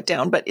can narrow it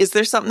down, but is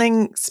there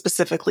something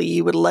specifically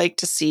you would like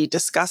to see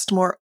discussed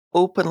more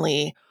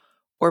openly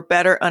or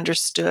better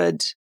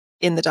understood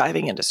in the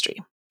diving industry?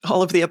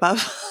 All of the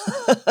above?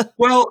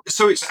 Well,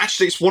 so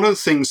it's one of the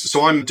things.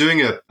 So I'm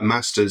doing a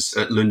master's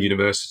at Lund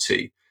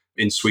University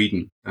in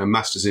Sweden, a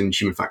master's in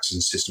human factors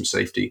and system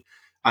safety.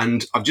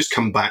 And I've just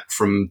come back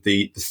from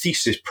the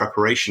thesis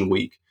preparation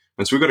week.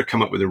 And so we've got to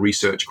come up with a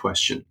research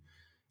question.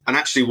 And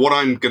actually what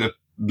I'm going to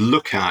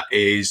look at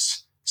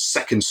is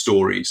second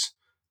stories.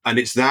 And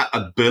it's that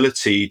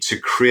ability to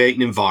create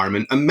an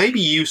environment and maybe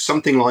use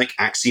something like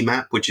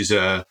AxiMap, which is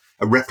a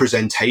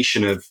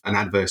representation of an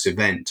adverse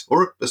event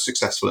or a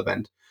successful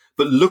event,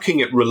 but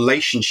looking at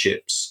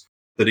relationships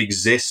that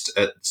exist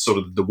at sort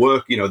of the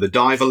work, the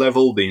diver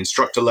level, the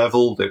instructor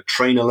level, the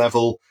trainer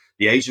level,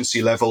 the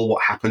agency level,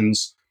 what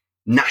happens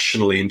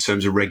nationally in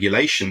terms of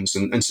regulations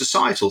and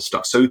societal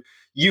stuff. So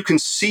you can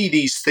see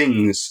these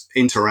things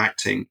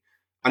interacting.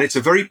 And it's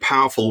a very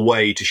powerful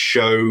way to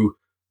show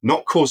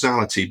not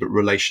causality, but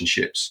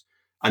relationships.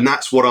 And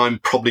that's what I'm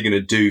probably going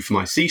to do for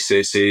my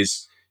thesis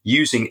is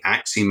using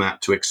AxiMap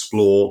to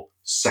explore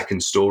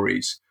second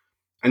stories.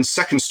 And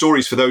second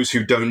stories, for those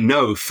who don't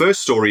know,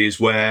 first story is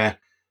where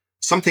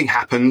something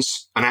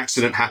happens, an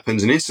accident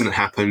happens, an incident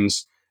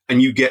happens,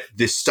 and you get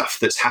this stuff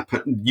that's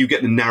happened. You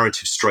get the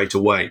narrative straight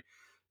away,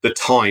 the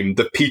time,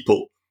 the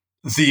people,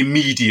 the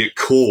immediate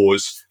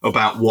cause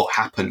about what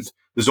happened.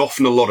 There's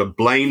often a lot of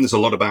blame. There's a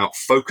lot about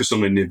focus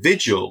on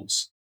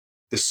individuals.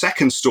 The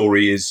second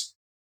story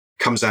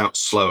comes out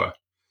slower.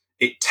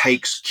 It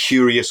takes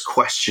curious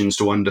questions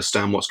to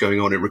understand what's going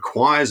on. It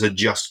requires a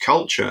just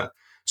culture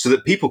so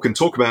that people can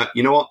talk about,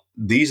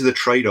 these are the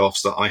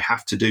trade-offs that I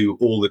have to do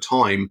all the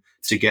time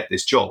to get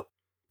this job.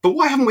 But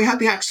why haven't we had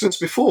the accidents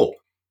before?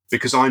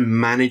 Because I'm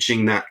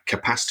managing that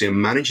capacity,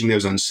 I'm managing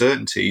those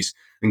uncertainties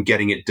and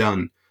getting it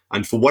done.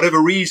 And for whatever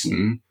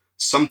reason,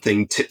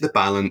 something tipped the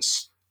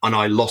balance and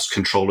I lost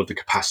control of the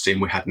capacity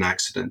and we had an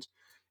accident.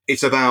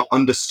 It's about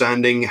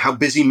understanding how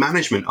busy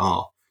management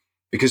are,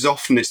 because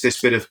often it's this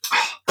bit of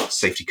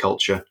safety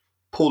culture,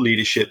 poor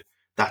leadership,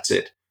 that's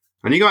it.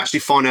 And you go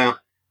actually find out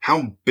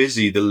how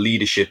busy the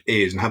leadership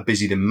is and how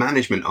busy the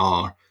management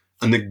are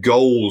and the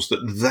goals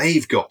that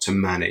they've got to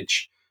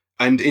manage.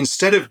 And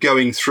instead of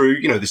going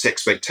through, this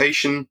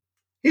expectation,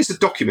 here's the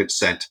document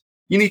set.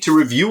 You need to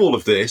review all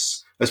of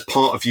this as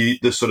part of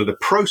the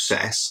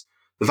process,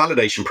 the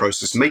validation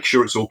process, make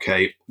sure it's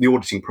okay, the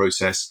auditing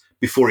process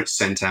before it's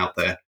sent out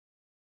there.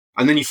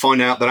 And then you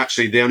find out that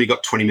actually they only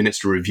got 20 minutes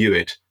to review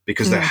it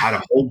because they had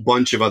a whole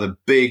bunch of other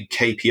big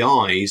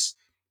KPIs,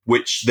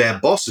 which their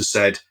boss has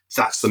said,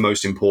 that's the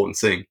most important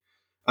thing.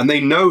 And they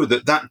know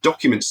that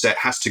document set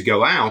has to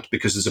go out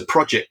because there's a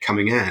project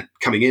coming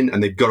in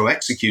and they've got to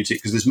execute it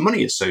because there's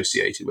money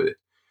associated with it.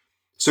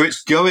 So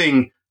it's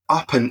going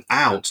up and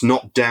out,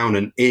 not down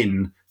and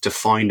in to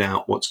find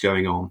out what's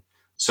going on.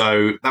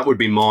 So that would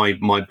be my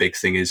big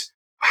thing is,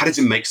 how does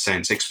it make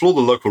sense? Explore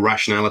the local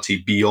rationality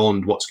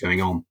beyond what's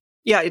going on.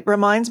 Yeah, it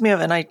reminds me of,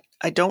 and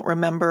I don't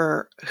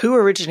remember who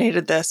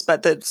originated this,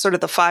 but the sort of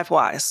the 5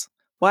 whys.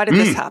 Why did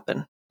this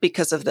happen?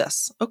 Because of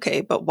this.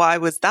 Okay, but why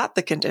was that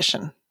the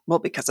condition? Well,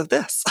 because of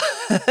this.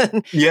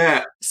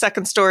 Yeah.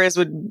 Second stories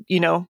would,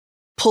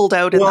 pulled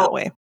out in that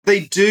way.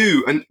 They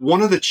do. And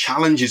one of the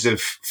challenges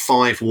of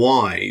 5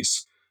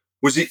 whys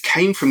was it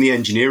came from the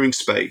engineering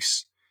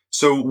space.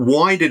 So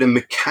why did a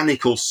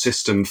mechanical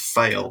system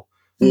fail?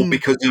 Well,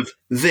 because of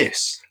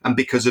this and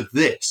because of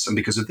this and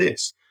because of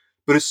this.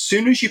 But as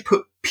soon as you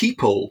put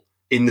people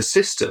in the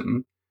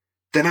system,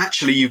 then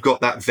actually you've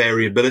got that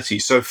variability.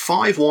 So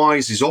 5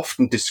 whys is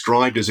often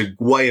described as a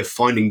way of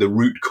finding the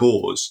root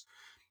cause.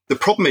 The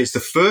problem is the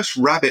first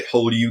rabbit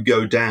hole you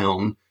go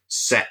down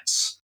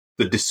sets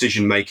the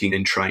decision-making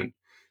in train.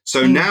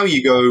 So now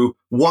you go,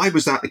 why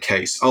was that the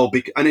case?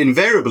 And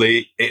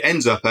invariably it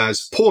ends up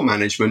as poor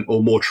management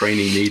or more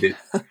training needed,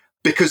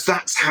 because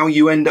that's how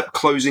you end up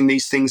closing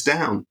these things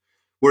down.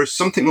 Whereas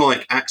something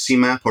like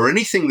Axiomap or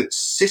anything that's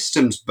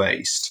systems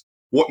based,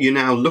 what you're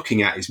now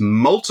looking at is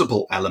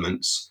multiple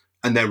elements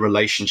and their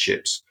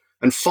relationships.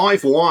 And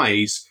 5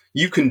 whys,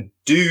 you can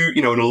do,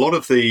 and a lot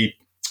of the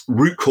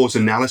root cause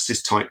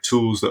analysis type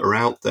tools that are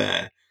out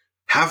there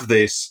have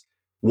this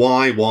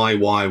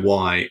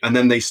why, and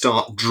then they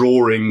start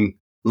drawing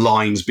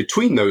lines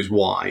between those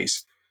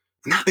whys.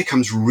 And that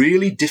becomes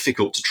really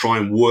difficult to try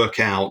and work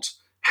out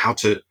how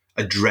to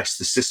address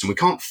the system. We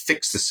can't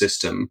fix the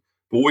system,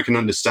 but what we can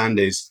understand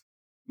is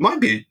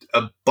might be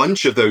a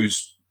bunch of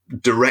those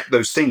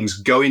things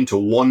go into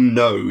one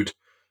node,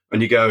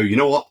 and you go, you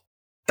know what?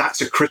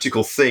 That's a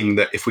critical thing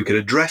that if we could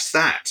address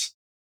that,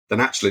 then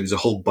actually there's a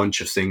whole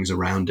bunch of things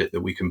around it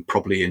that we can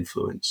probably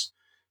influence.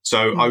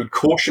 So I would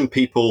caution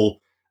people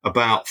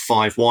about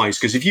 5 whys,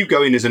 because if you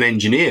go in as an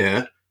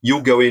engineer,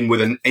 you'll go in with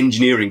an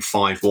engineering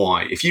 5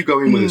 why. If you go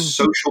in with a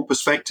social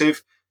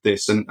perspective,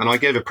 and I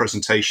gave a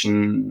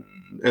presentation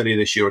earlier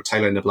this year or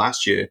tail end of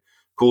last year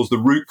called the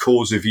root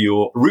cause of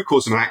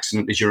an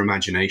accident is your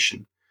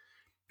imagination,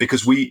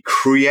 because we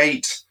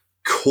create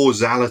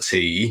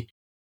causality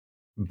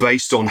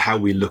based on how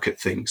we look at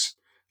things,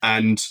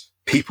 and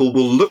people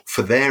will look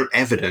for their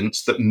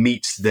evidence that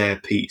meets their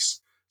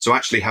piece. So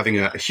actually having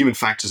a human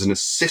factors and a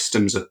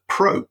systems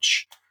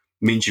approach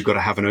means you've got to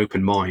have an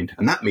open mind.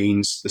 And that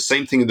means the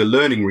same thing in the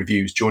learning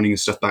reviews, joining the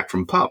stuff back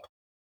from PUP.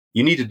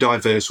 You need a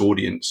diverse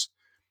audience.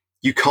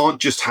 You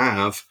can't just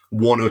have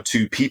 1 or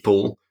 2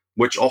 people,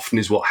 which often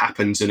is what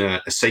happens in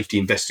a safety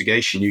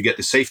investigation. You get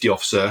the safety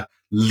officer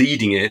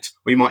leading it,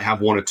 or you might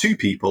have 1 or 2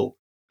 people,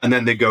 and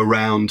then they go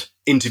around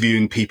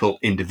interviewing people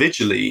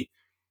individually.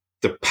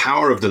 The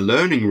power of the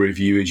learning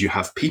review is you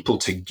have people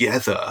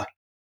together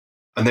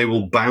and they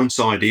will bounce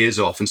ideas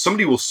off, and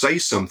somebody will say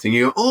something.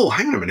 You go, oh,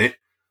 hang on a minute.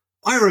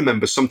 I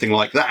remember something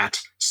like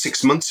that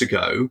 6 months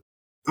ago.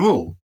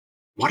 Oh,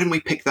 why didn't we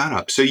pick that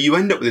up? So you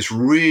end up with these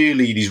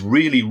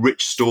really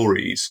rich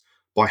stories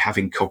by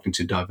having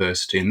cognitive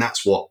diversity. And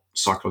that's what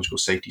psychological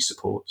safety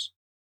supports.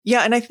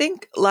 Yeah. And I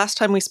think last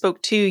time we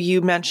spoke too,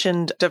 you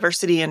mentioned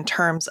diversity in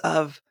terms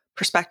of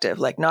perspective,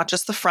 like not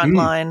just the front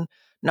line,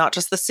 not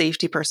just the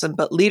safety person,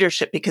 but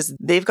leadership, because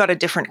they've got a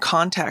different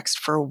context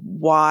for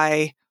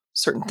why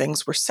certain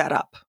things were set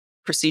up,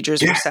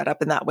 procedures were set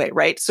up in that way,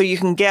 right? So you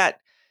can get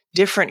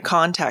different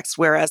context,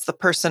 whereas the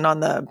person on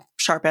the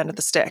sharp end of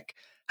the stick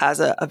has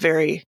a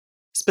very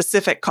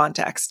specific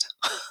context.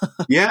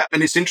 Yeah.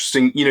 And it's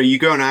interesting, you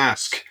go and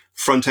ask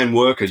front-end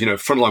workers,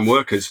 frontline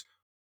workers,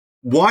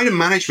 why do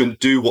management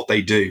do what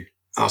they do?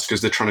 Ask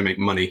because they're trying to make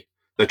money.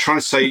 They're trying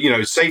to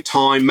say, save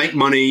time, make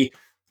money.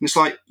 And it's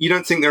like, you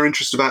don't think they're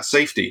interested about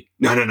safety?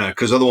 No,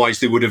 because otherwise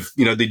they would have,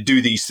 they'd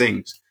do these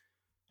things.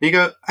 And you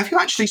go, have you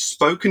actually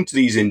spoken to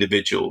these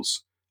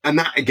individuals? And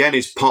that, again,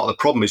 is part of the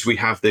problem is we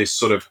have this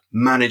sort of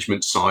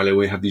management silo.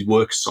 We have these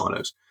worker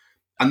silos.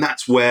 And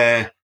that's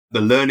where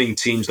the learning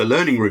teams, the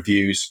learning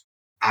reviews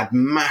add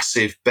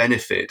massive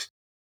benefit,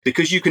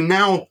 because you can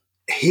now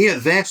hear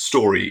their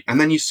story. And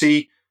then you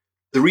see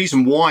the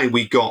reason why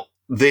we got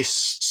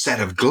this set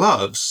of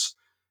gloves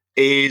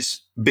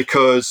is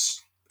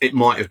because it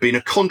might have been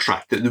a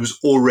contract that was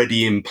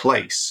already in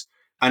place.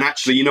 And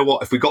actually, you know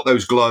what? If we got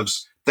those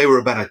gloves, they were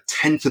about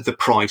 1/10 of the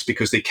price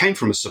because they came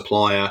from a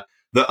supplier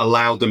that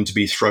allowed them to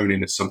be thrown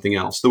in at something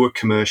else. There were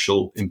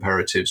commercial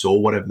imperatives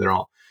or whatever there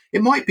are.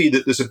 It might be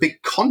that there's a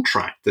big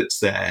contract that's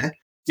there.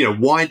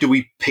 Why do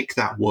we pick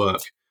that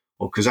work?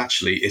 Well, because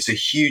actually it's a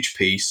huge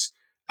piece.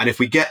 And if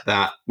we get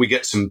that, we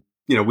get some,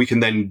 we can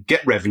then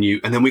get revenue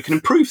and then we can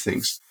improve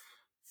things.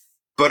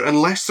 But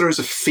unless there is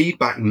a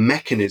feedback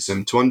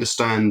mechanism to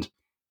understand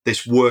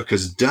this work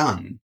as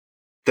done,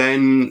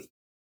 then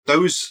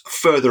those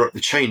further up the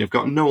chain have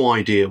got no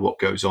idea what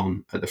goes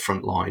on at the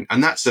front line.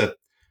 And that's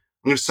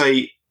I'm going to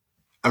say,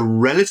 a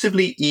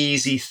relatively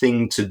easy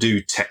thing to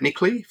do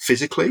technically,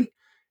 physically.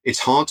 It's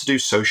hard to do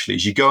socially.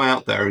 As you go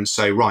out there and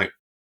say, right,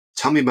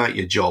 tell me about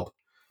your job.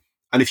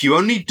 And if you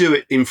only do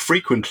it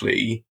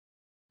infrequently,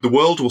 the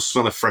world will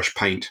smell of fresh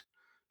paint,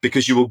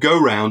 because you will go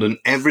around and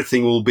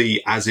everything will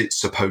be as it's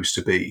supposed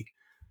to be.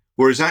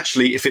 Whereas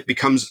actually, if it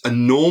becomes a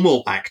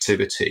normal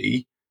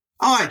activity,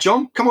 all right,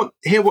 John, come on,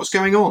 hear what's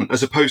going on,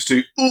 as opposed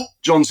to, oh,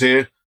 John's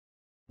here.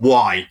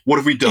 Why? What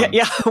have we done?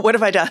 Yeah. What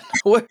have I done?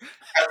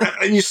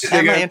 And you sit there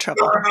Am I going, in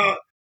trouble?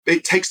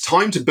 It takes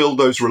time to build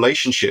those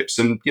relationships.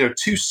 And,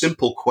 2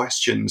 simple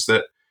questions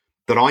that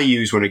I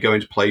use when I go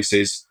into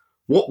places: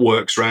 what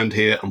works around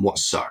here and what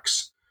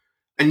sucks?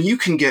 And you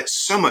can get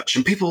so much.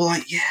 And people are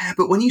like, yeah,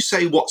 but when you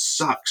say what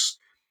sucks,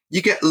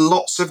 you get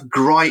lots of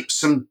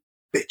gripes and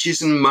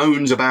bitches and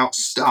moans about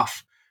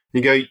stuff.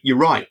 You go, you're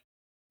right.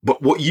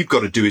 But what you've got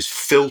to do is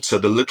filter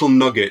the little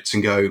nuggets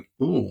and go,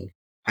 oh,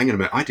 hang on a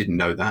minute, I didn't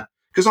know that.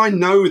 Because I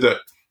know that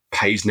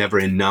pay's never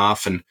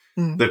enough and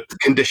the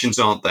conditions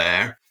aren't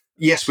there.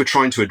 Yes, we're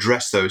trying to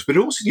address those, but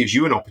it also gives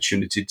you an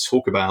opportunity to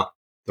talk about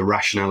the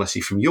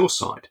rationality from your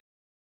side.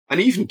 And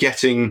even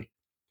getting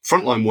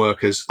frontline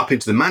workers up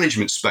into the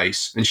management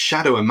space and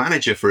shadow a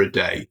manager for a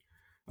day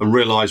and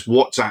realize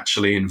what's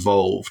actually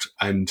involved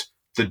and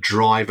the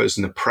drivers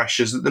and the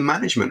pressures that the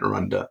management are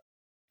under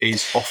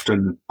is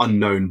often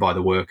unknown by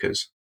the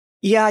workers.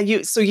 Yeah,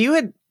 you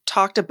had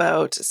talked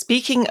about,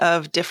 speaking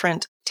of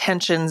different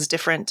tensions,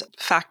 different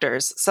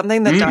factors,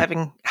 something that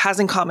diving has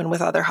in common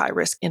with other high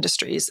risk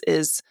industries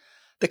is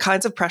the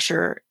kinds of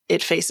pressure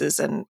it faces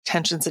and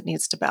tensions it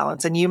needs to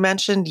balance. And you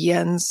mentioned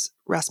Jens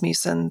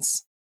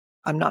Rasmussen's,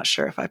 I'm not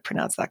sure if I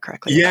pronounced that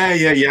correctly. Yeah,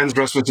 Jens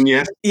Rasmussen,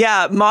 yes.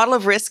 Yeah, model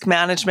of risk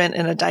management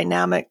in a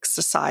dynamic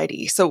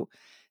society. So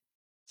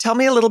tell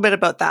me a little bit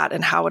about that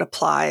and how it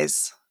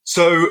applies.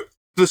 So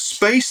the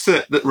space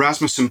that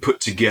Rasmussen put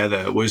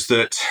together was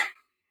that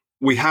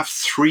we have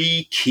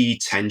three key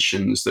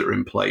tensions that are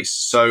in place.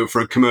 So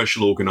for a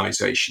commercial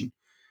organization,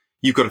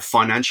 you've got a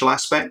financial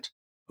aspect,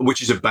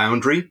 which is a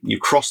boundary. You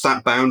cross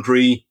that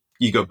boundary,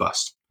 you go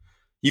bust.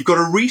 You've got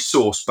a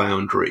resource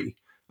boundary,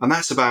 and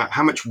that's about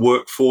how much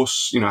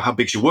workforce, how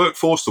big's your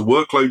workforce, the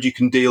workload you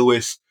can deal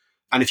with.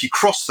 And if you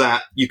cross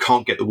that, you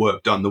can't get the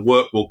work done. The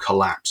work will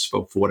collapse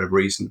for whatever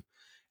reason.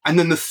 And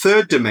then the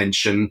third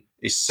dimension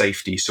is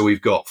safety. So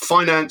we've got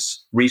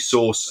finance,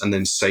 resource, and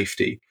then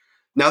safety.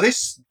 Now,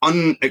 this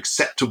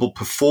unacceptable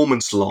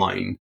performance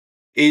line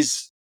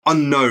is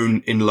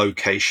unknown in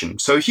location.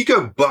 So if you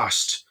go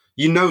bust,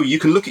 you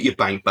can look at your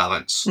bank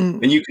balance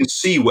and you can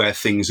see where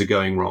things are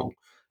going wrong.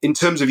 In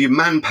terms of your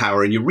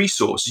manpower and your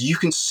resources, you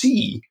can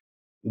see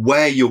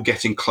where you're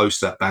getting close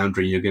to that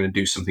boundary and you're going to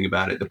do something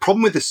about it. The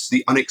problem with this,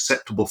 the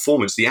unacceptable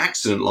performance, the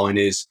accident line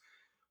is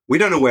we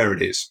don't know where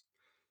it is.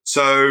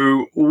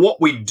 So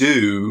what we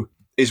do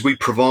is we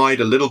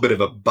provide a little bit of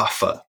a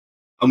buffer,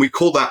 and we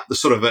call that the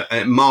sort of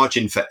a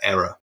margin for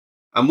error.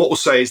 And what we'll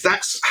say is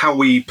that's how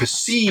we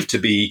perceive to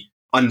be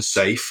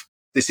unsafe,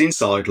 this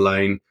inside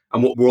lane,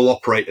 and what will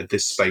operate at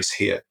this space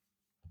here.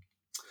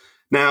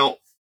 Now,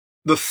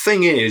 the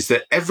thing is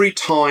that every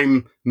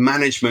time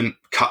management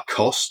cut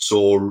costs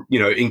or,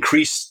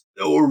 increase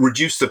or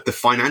reduce the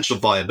financial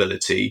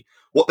viability,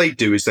 what they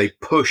do is they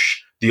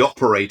push the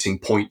operating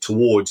point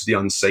towards the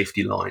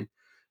unsafety line.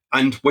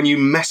 And when you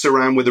mess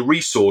around with the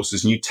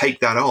resources and you take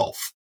that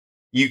off,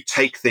 you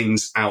take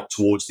things out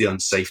towards the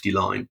unsafety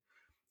line.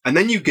 And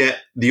then you get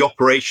the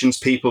operations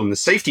people and the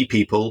safety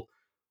people,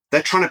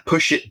 they're trying to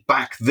push it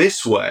back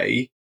this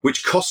way,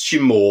 which costs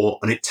you more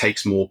and it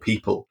takes more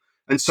people.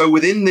 And so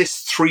within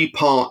this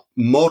three-part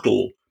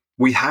model,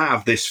 we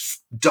have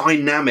this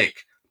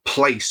dynamic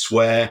place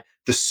where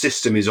the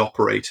system is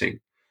operating.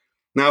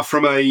 Now,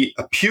 from a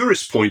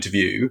purist point of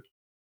view,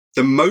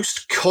 the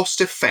most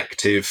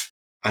cost-effective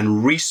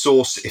and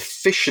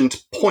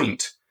resource-efficient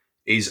point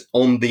is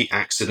on the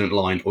accident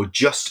line or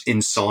just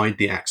inside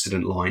the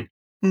accident line.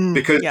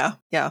 Because,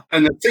 yeah.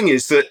 And the thing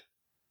is that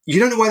you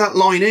don't know where that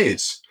line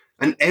is.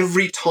 And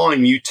every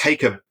time you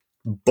take a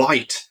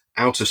bite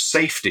out of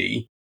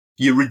safety,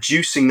 you're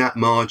reducing that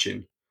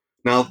margin.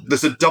 Now,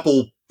 there's a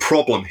double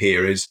problem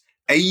here is,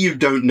 A, you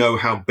don't know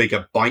how big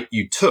a bite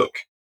you took,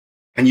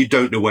 and you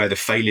don't know where the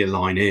failure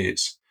line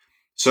is.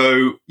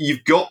 So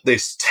you've got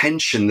this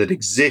tension that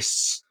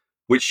exists,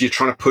 which you're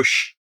trying to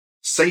push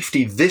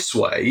safety this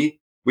way,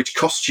 which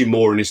costs you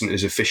more and isn't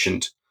as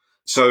efficient.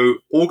 So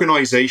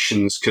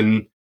organizations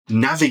can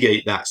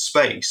navigate that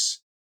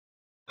space,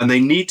 and they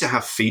need to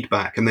have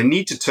feedback, and they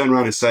need to turn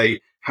around and say,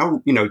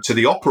 how, to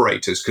the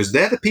operators, because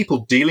they're the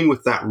people dealing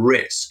with that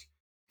risk,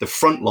 the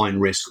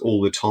frontline risk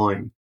all the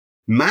time.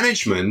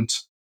 Management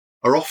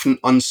are often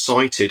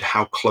unsighted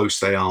how close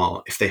they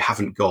are if they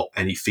haven't got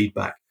any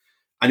feedback.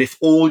 And if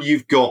all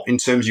you've got in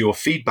terms of your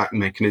feedback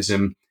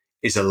mechanism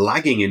is a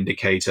lagging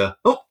indicator,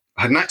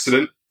 had an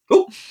accident,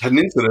 had an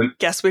incident.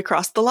 Guess we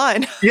crossed the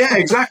line. Yeah,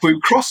 exactly.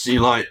 We crossed it.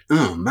 You're like,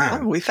 oh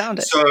man. We found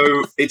it.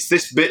 So it's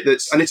this bit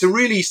and it's a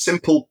really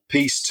simple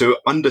piece to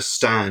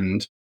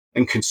understand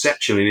and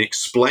conceptually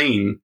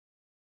explain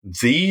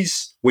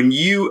these. When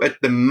you at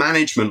the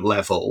management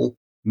level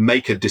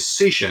make a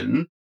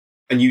decision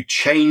and you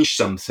change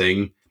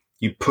something,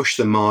 you push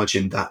the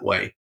margin that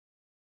way.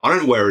 I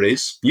don't know where it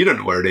is. You don't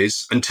know where it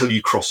is until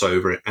you cross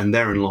over it. And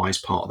therein lies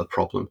part of the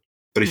problem.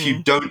 But if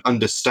you don't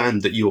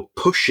understand that you're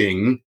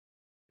pushing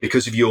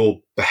because of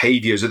your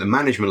behaviors at the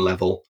management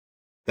level,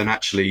 then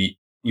actually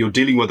you're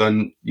dealing with,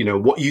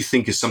 what you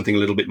think is something a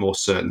little bit more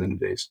certain than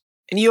it is.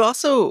 And you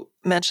also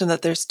mentioned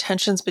that there's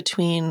tensions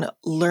between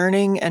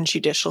learning and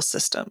judicial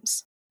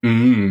systems.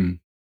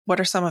 What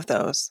are some of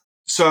those?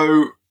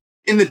 So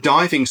in the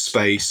diving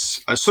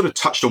space, I sort of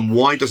touched on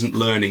why doesn't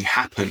learning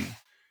happen?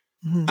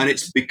 And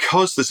it's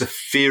because there's a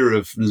fear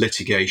of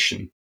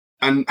litigation.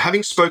 And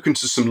having spoken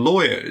to some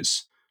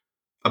lawyers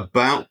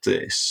about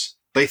this,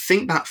 they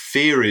think that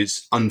fear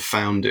is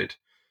unfounded.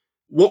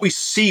 What we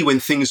see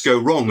when things go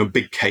wrong are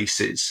big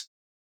cases.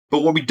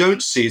 But what we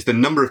don't see is the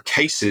number of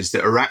cases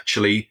that are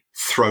actually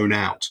thrown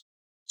out.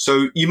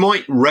 So you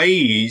might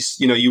raise,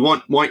 you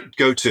might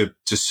go to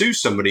sue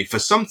somebody for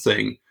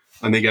something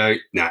and they go,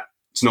 nah,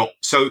 it's not.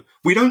 So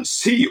we don't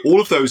see all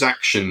of those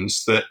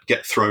actions that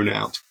get thrown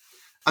out.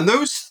 And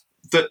those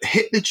that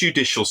hit the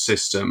judicial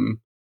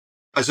system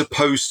as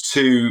opposed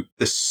to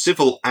the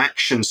civil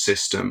action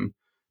system,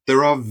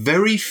 there are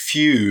very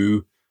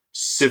few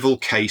civil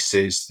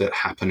cases that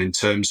happen in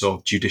terms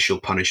of judicial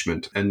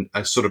punishment and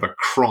a sort of a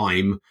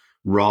crime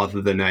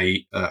rather than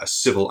a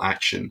civil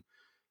action.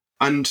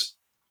 And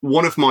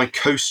one of my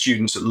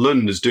co-students at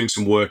London is doing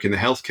some work in the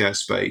healthcare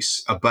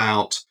space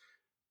about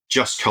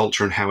just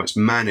culture and how it's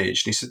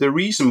managed. And he said the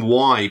reason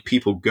why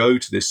people go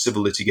to this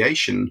civil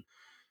litigation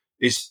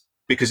is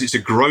because it's a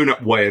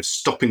grown-up way of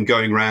stopping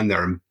going around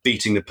there and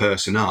beating the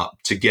person up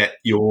to get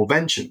your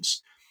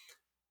vengeance.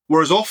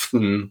 Whereas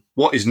often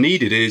what is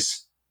needed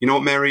is, you know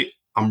what, Mary,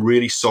 I'm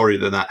really sorry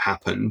that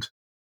happened.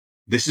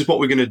 This is what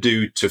we're going to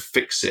do to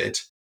fix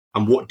it.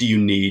 And what do you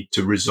need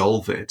to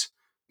resolve it?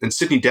 And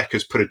Sidney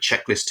Decker's put a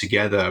checklist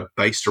together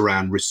based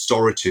around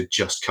restorative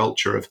just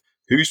culture of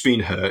who's been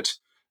hurt,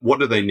 what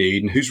do they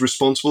need, and who's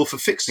responsible for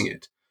fixing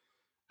it.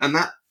 And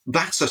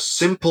that's a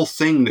simple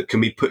thing that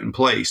can be put in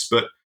place.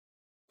 But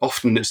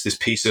often it's this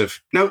piece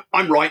of, no,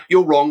 I'm right,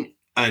 you're wrong.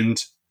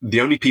 And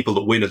the only people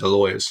that win are the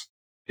lawyers,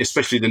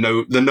 especially the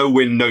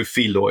no-win,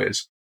 no-fee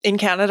lawyers. In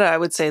Canada, I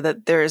would say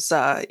that there's,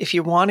 if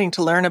you're wanting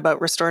to learn about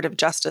restorative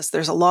justice,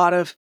 there's a lot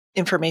of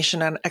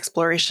information and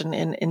exploration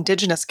in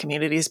Indigenous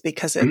communities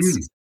because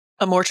it's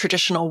a more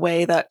traditional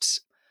way that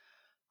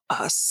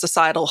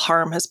societal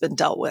harm has been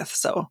dealt with.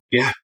 So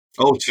yeah.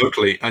 Oh,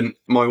 totally. And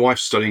my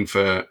wife's doing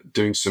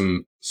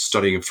some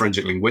studying of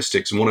forensic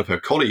linguistics, and one of her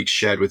colleagues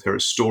shared with her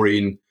a story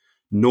in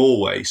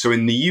Norway. So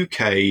in the UK,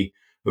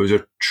 there was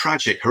a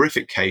tragic,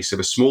 horrific case of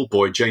a small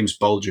boy, James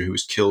Bulger, who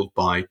was killed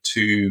by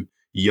two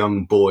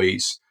young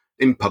boys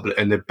in public,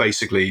 and they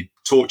basically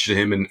tortured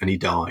him and he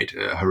died,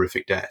 a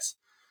horrific death.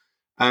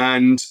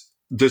 And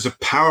there's a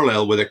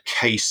parallel with a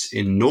case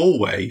in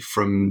Norway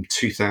from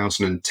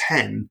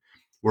 2010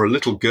 where a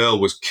little girl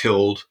was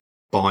killed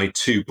by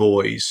two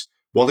boys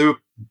while they were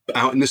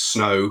out in the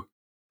snow,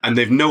 and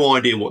they've no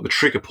idea what the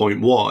trigger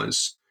point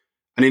was.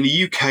 And in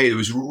the UK, there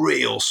was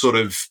real sort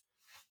of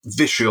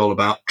vitriol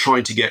about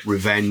trying to get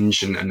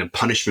revenge and a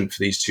punishment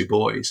for these two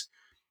boys.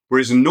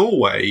 Whereas in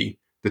Norway,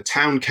 the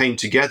town came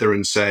together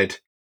and said,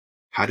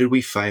 how did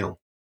we fail?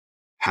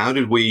 How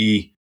did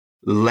we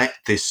let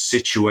this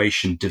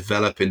situation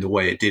develop in the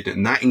way it did?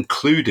 And that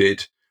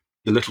included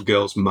the little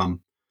girl's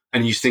mum.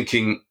 And you're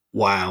thinking,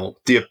 wow,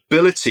 the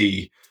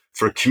ability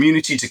for a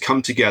community to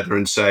come together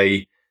and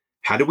say,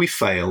 how do we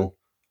fail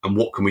and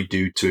what can we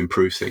do to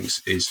improve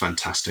things is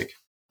fantastic.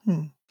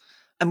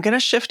 I'm going to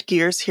shift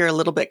gears here a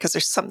little bit because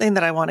there's something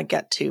that I want to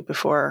get to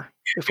before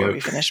we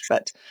finish.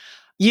 But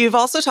you've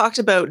also talked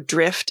about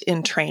drift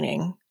in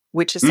training,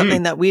 which is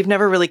something that we've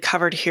never really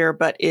covered here,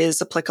 but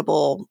is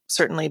applicable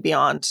certainly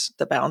beyond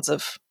the bounds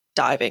of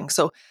diving.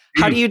 So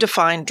how do you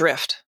define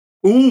drift?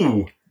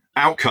 Ooh,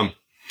 outcome.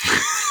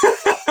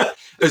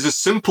 There's a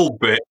simple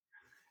bit.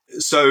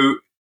 So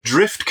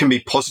drift can be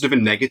positive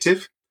and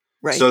negative.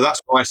 Right. So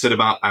that's why I said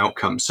about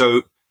outcome.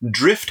 So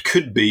drift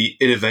could be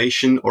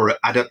innovation or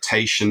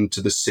adaptation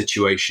to the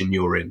situation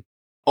you're in.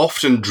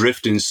 Often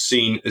drift is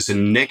seen as a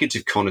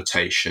negative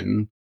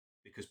connotation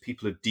because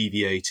people have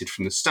deviated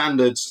from the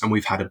standards and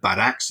we've had a bad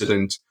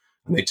accident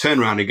and they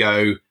turn around and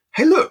go,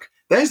 hey, look,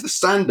 there's the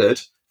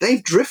standard.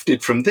 They've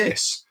drifted from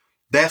this.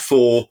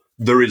 Therefore,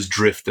 there is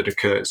drift that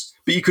occurs.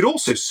 But you could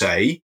also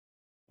say,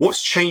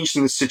 what's changed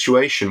in the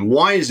situation?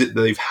 Why is it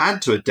that they've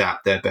had to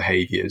adapt their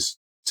behaviors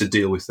to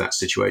deal with that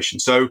situation?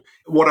 So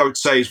what I would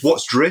say is,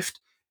 what's drift?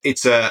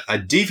 It's a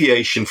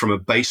deviation from a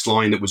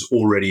baseline that was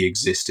already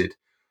existed.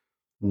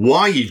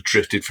 Why you've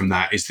drifted from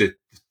that is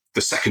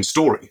the second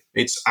story.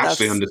 It's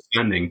actually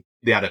understanding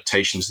the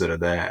adaptations that are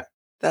there.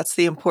 That's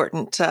the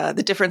important,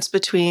 the difference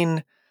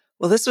between,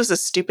 well, this was a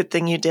stupid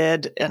thing you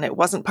did and it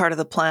wasn't part of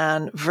the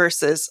plan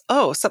versus,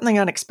 oh, something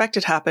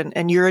unexpected happened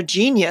and you're a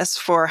genius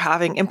for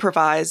having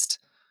improvised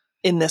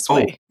in this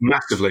way.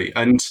 Massively.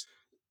 And,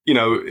 you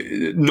know,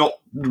 not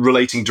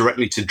relating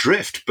directly to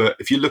drift, but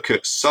if you look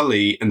at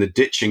Sully and the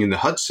ditching in the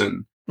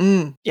Hudson,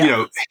 you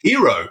know,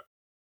 hero.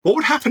 What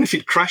would happen if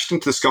he'd crashed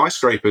into the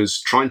skyscrapers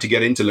trying to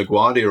get into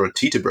LaGuardia or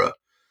Teterboro?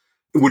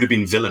 It would have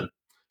been villain.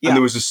 Yeah. And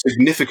there was a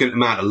significant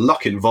amount of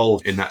luck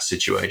involved in that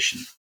situation.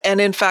 And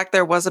in fact,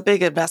 there was a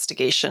big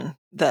investigation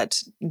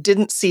that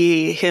didn't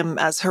see him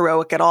as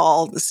heroic at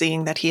all,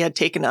 seeing that he had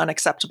taken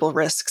unacceptable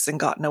risks and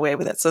gotten away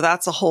with it. So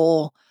that's a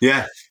whole...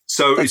 Yeah.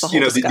 So it's, you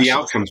know, the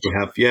outcomes we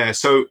have. Yeah.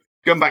 So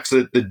going back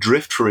to the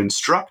drift for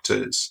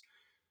instructors,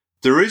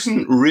 there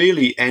isn't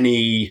really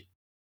any...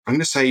 I'm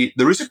going to say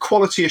there is a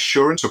quality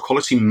assurance or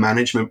quality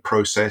management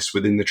process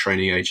within the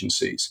training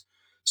agencies.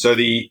 So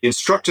the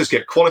instructors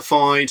get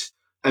qualified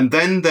and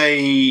then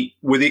they,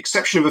 with the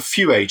exception of a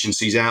few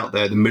agencies out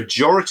there, the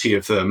majority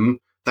of them,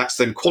 that's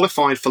then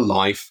qualified for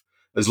life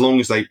as long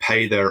as they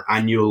pay their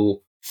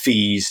annual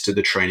fees to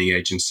the training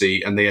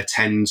agency and they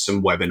attend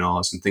some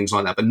webinars and things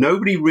like that. But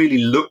nobody really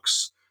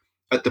looks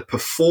at the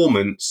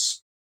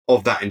performance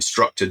of that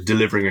instructor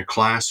delivering a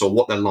class or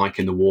what they're like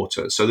in the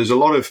water. So there's a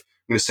lot of,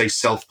 I'm going to say,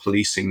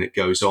 self-policing that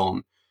goes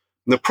on.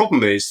 And the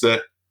problem is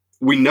that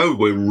we know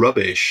we're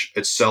rubbish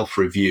at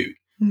self-review.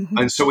 Mm-hmm.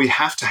 And so we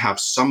have to have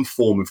some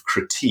form of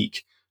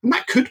critique And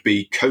that could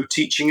be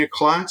co-teaching a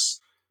class.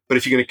 But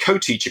if you're going to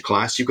co-teach a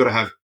class, you've got to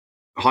have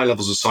high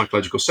levels of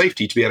psychological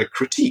safety to be able to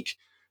critique.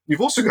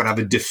 You've also got to have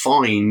a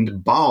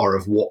defined bar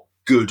of what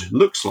good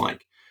looks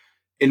like.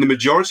 In the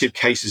majority of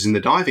cases in the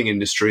diving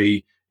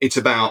industry, it's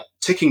about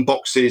ticking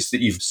boxes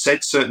that you've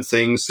said certain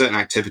things, certain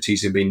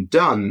activities have been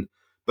done,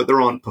 but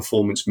there aren't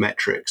performance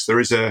metrics. There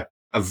is a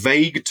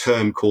vague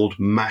term called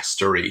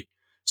mastery.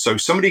 So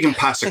somebody can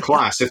pass a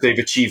class if they've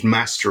achieved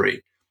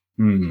mastery.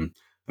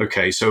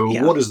 Okay, so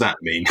Yeah. what does that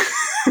mean?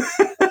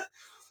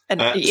 And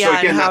So and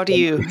again, how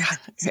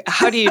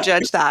do you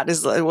judge that?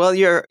 Is well,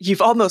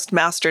 you've almost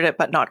mastered it,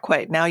 but not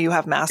quite. Now you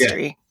have yeah.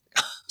 mastery.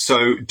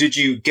 So did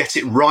you get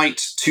it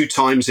right 2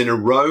 times in a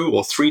row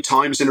or 3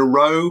 times in a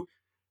row?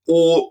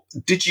 Or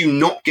did you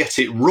not get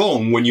it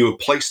wrong when you were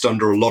placed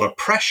under a lot of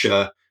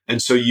pressure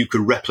and so you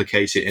could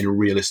replicate it in a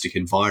realistic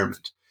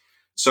environment?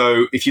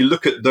 So if you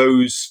look at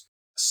those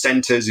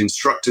centers,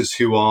 instructors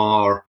who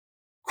are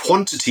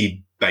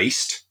quantity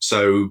based,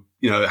 so,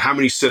 how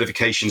many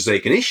certifications they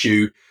can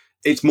issue,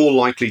 it's more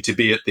likely to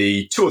be at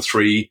the 2 or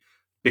 3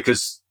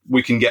 because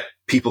we can get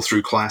people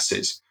through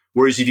classes.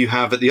 Whereas if you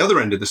have at the other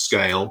end of the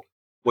scale,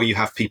 where you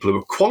have people who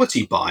are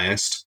quality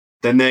biased,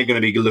 then they're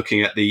going to be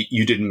looking at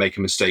you didn't make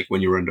a mistake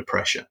when you were under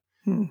pressure.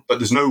 But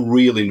there's no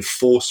real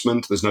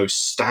enforcement. There's no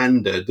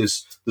standard.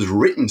 There's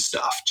written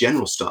stuff,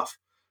 general stuff.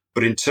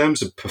 But in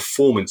terms of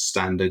performance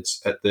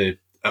standards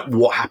at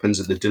what happens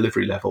at the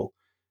delivery level,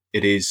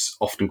 it is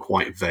often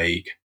quite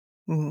vague.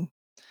 Mm-hmm.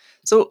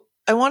 So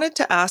I wanted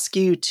to ask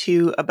you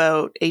too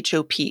about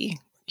HOP,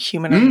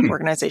 human and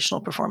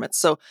organizational performance.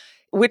 So,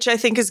 which I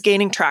think is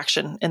gaining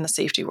traction in the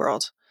safety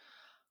world.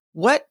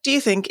 What do you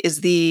think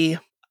is the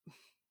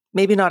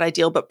maybe not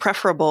ideal, but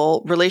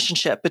preferable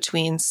relationship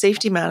between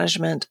safety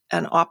management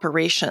and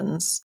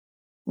operations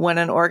when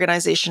an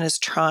organization is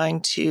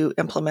trying to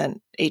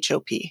implement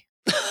HOP?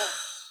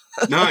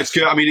 No, it's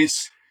good. I mean,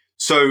 it's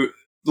so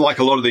like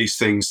a lot of these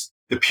things,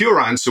 the pure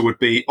answer would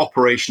be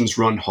operations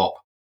run HOP.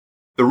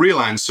 The real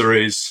answer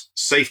is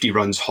safety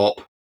runs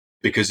HOP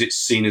because it's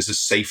seen as a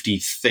safety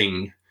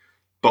thing.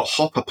 But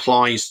HOP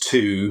applies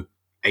to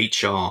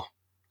HR.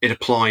 It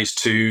applies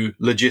to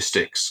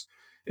logistics.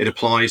 It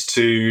applies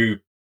to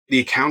the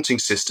accounting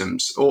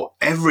systems or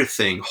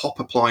everything. HOP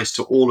applies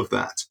to all of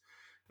that.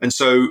 And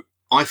so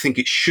I think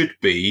it should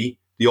be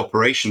the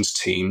operations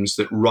teams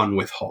that run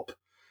with HOP.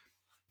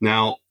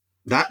 Now,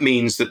 that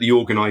means that the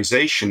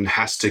organization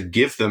has to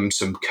give them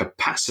some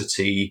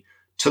capacity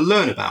to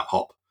learn about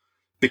HOP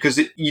because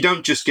you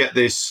don't just get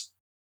this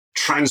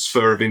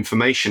transfer of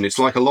information. It's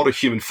like a lot of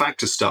human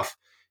factor stuff.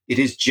 It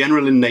is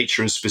general in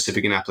nature and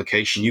specific in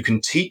application. You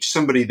can teach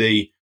somebody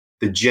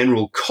the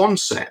general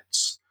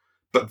concepts,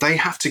 but they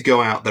have to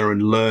go out there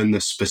and learn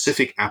the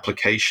specific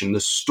application, the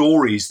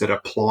stories that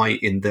apply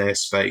in their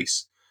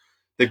space.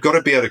 They've got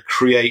to be able to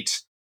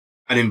create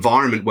an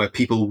environment where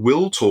people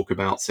will talk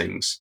about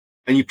things.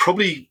 And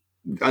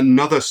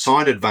another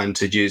side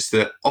advantage is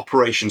that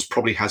operations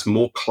probably has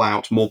more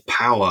clout, more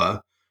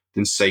power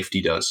than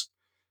safety does.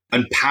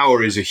 And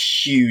power is a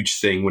huge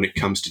thing when it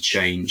comes to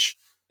change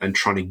and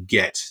trying to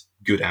get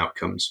good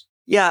outcomes.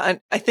 Yeah,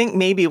 and I think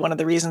maybe one of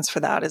the reasons for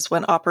that is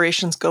when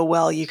operations go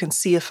well, you can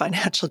see a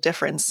financial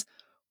difference.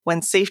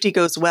 When safety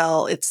goes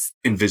well, it's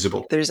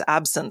Invisible. there's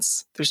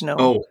absence. There's no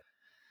Oh,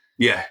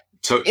 yeah.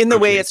 in the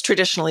way Totally. it's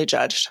traditionally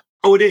judged.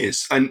 Oh, it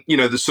is. And,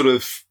 the sort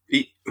of,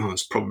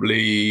 it's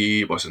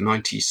probably,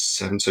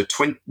 97? So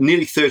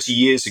nearly 30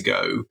 years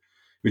ago,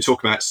 we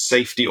talk about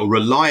safety or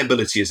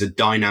reliability as a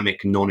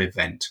dynamic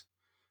non-event.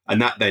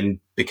 And that then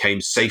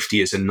became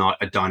safety as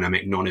a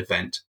dynamic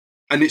non-event.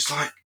 And it's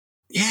like,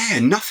 yeah,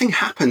 nothing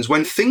happens.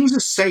 When things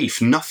are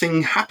safe,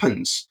 nothing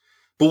happens.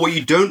 But what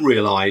you don't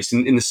realize,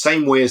 in the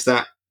same way as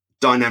that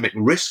dynamic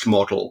risk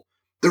model,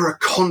 there are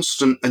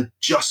constant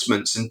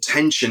adjustments and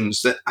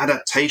tensions,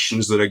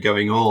 adaptations that are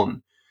going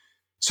on.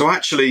 So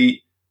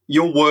actually,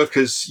 your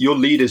workers, your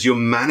leaders, your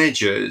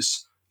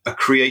managers are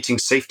creating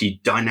safety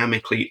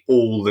dynamically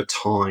all the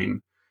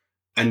time.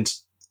 And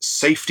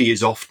safety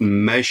is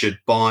often measured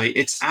by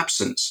its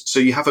absence. So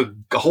you have a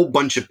whole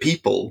bunch of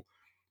people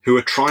who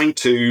are trying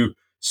to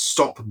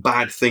stop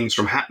bad things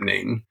from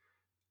happening,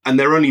 and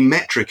their only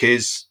metric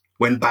is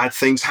when bad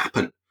things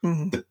happen.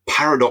 Mm-hmm. The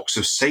paradox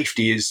of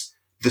safety is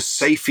the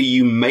safer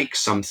you make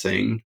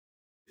something,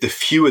 the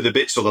fewer the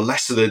bits or the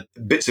lesser the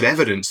bits of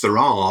evidence there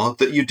are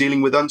that you're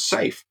dealing with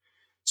unsafe.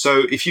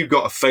 So if you've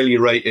got a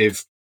failure rate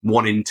of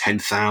 1 in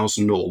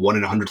 10,000 or 1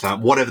 in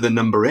 100,000, whatever the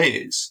number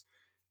is,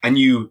 and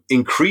you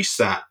increase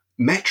that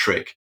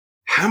metric,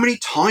 how many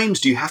times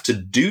do you have to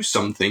do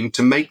something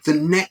to make the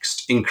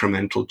next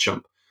incremental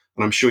jump?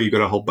 And I'm sure you've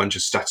got a whole bunch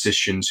of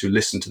statisticians who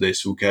listen to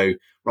this who go,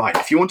 right,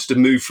 if you wanted to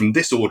move from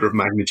this order of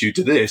magnitude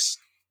to this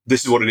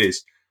is what it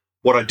is.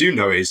 What I do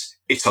know is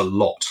it's a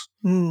lot.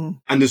 And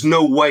there's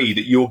no way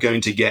that you're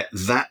going to get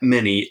that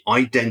many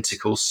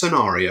identical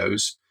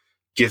scenarios,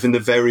 given the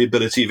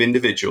variability of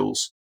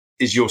individuals.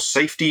 Is your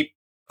safety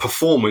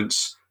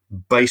performance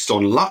based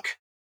on luck,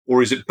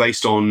 or is it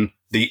based on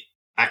the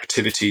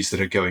activities that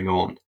are going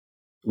on?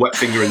 Wet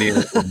finger in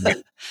the air.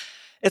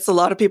 It's a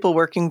lot of people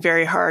working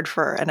very hard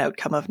for an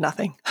outcome of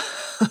nothing.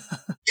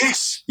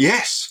 Yes,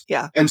 yes.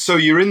 Yeah. And so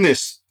you're in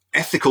this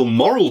ethical,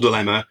 moral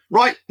dilemma,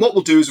 right? What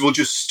we'll do is we'll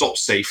just stop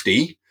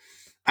safety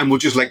and we'll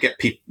just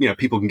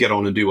people can get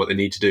on and do what they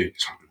need to do.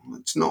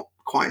 It's not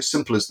quite as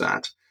simple as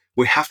that.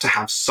 We have to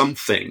have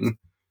something,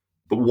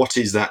 but what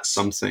is that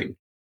something?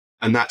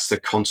 And that's the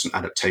constant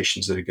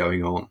adaptations that are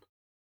going on.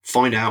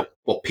 Find out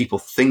what people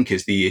think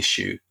is the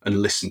issue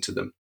and listen to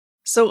them.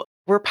 So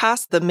we're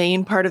past the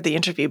main part of the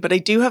interview, but I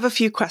do have a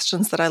few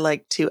questions that I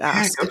like to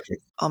ask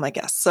all my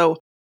guests. So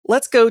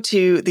let's go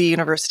to the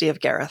University of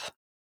Gareth,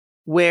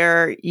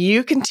 where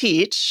you can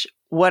teach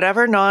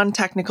whatever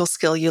non-technical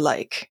skill you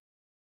like,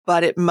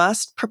 but it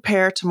must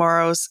prepare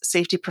tomorrow's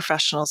safety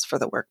professionals for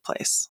the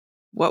workplace.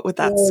 What would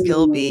that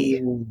skill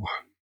be?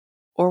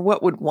 Or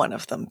what would one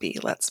of them be?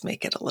 Let's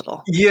make it a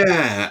little.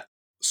 Yeah,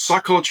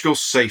 psychological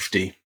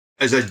safety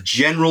as a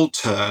general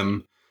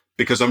term,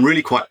 because I'm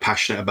really quite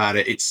passionate about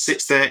it. It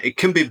sits there. It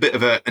can be a bit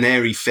of an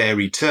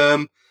airy-fairy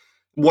term.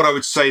 What I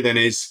would say then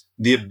is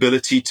the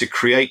ability to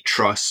create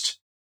trust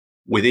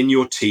within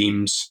your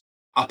teams,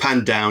 up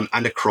and down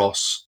and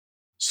across,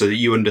 so that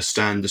you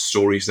understand the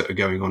stories that are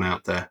going on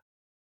out there.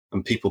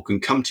 And people can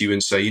come to you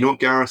and say, you know what,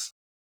 Gareth,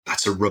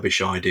 that's a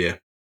rubbish idea.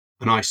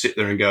 And I sit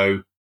there and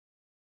go,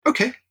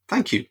 okay,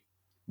 thank you.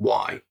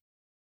 Why?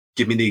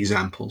 Give me the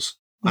examples.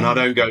 And I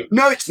don't go,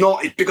 no, it's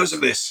not. It's because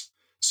of this.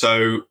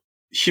 So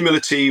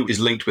humility is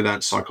linked with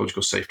that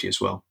psychological safety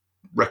as well.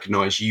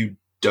 Recognize you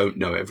don't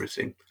know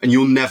everything and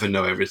you'll never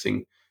know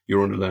everything.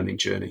 You're on a learning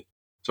journey.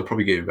 So I'll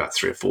probably give you about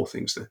 3 or 4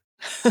 things there.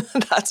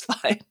 That's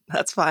fine.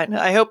 That's fine.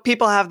 I hope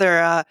people have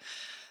their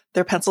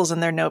pencils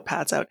and their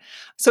notepads out.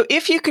 So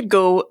if you could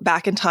go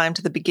back in time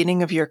to the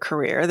beginning of your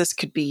career, this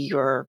could be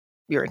your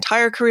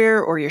entire career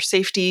or your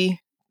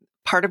safety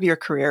part of your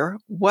career,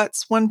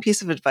 what's one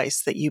piece of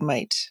advice that you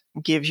might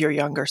give your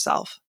younger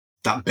self?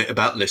 That bit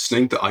about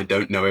listening, that I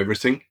don't know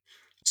everything.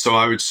 So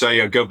I would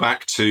say I go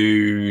back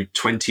to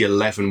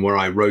 2011 where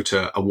I wrote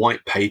a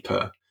white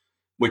paper,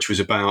 which was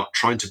about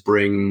trying to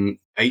bring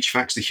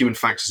HFACS, the human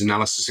factors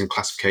analysis and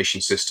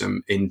classification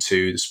system,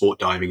 into the sport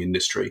diving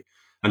industry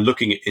and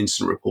looking at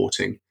incident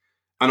reporting.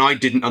 And I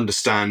didn't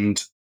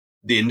understand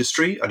the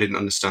industry. I didn't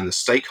understand the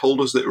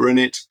stakeholders that were in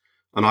it.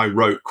 And I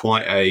wrote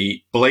quite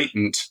a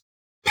blatant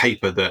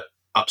paper that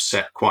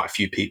upset quite a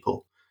few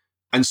people.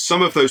 And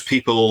some of those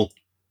people,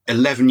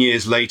 11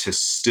 years later,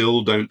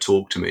 still don't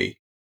talk to me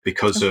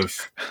because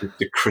of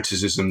the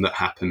criticism that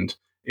happened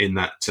in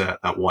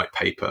that white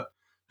paper.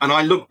 And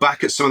I look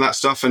back at some of that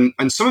stuff and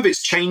some of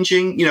it's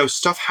changing. You know,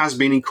 stuff has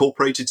been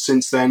incorporated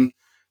since then,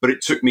 but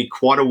it took me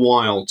quite a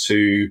while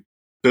to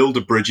build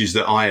the bridges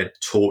that I had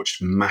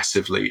torched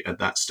massively at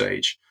that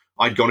stage.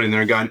 I'd gone in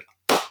there and going,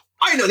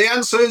 I know the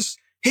answers.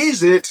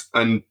 Here's it.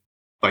 And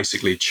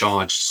basically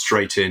charged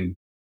straight in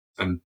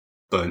and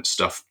burnt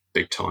stuff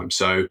big time.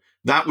 So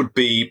that would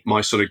be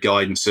my sort of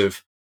guidance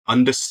of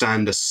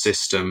understand a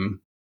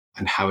system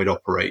and how it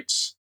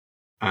operates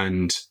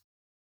and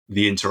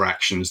the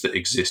interactions that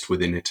exist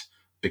within it,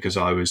 because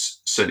I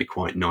was certainly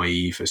quite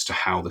naive as to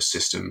how the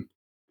system,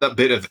 that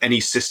bit of any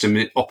system,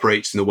 it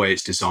operates in the way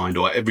it's designed,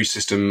 or every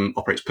system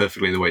operates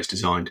perfectly in the way it's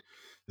designed.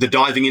 The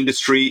diving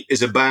industry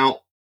is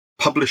about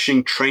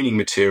publishing training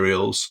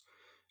materials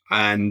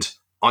and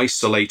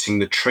isolating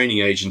the training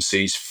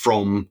agencies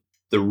from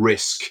the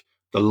risk,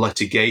 the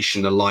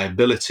litigation, the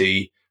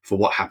liability for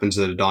what happens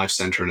at a dive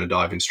center and a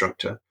dive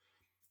instructor.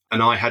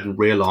 And I hadn't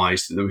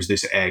realized that there was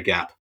this air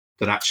gap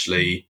that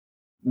actually,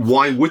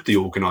 why would the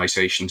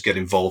organizations get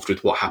involved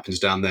with what happens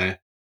down there?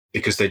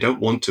 Because they don't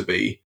want to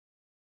be.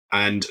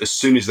 And as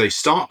soon as they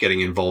start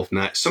getting involved in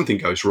that, something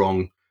goes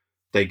wrong,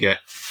 they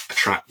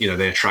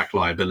attract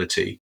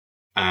liability,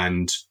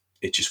 and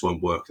it just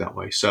won't work that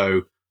way.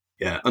 So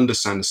yeah,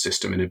 understand the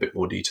system in a bit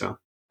more detail.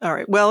 All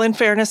right. Well, in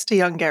fairness to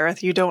young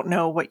Gareth, you don't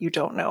know what you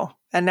don't know.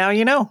 And now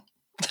you know.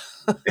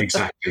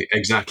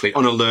 Exactly.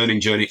 On a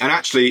learning journey. And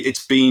actually,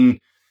 it's been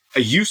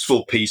a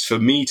useful piece for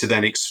me to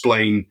then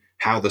explain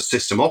how the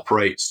system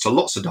operates to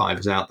lots of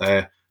divers out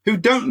there who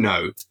don't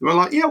know. They're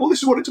like, yeah, well,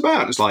 this is what it's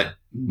about. And it's like,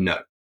 no,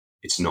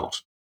 it's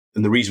not.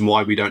 And the reason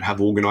why we don't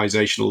have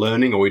organizational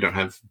learning, or we don't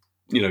have,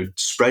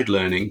 spread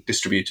learning,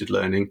 distributed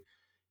learning,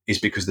 is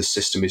because the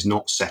system is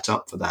not set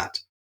up for that.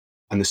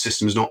 And the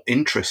system is not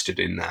interested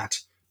in that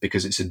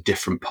because it's a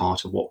different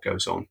part of what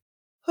goes on.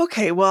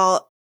 Okay,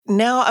 well,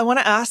 now I want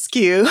to ask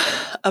you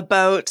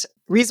about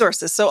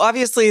resources. So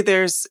obviously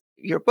there's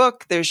your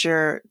book, there's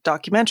your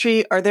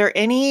documentary. Are there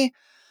any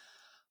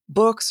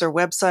books or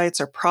websites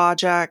or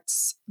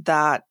projects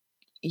that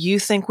you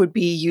think would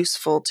be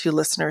useful to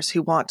listeners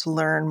who want to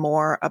learn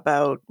more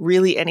about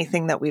really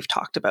anything that we've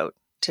talked about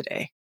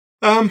today?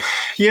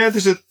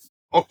 There's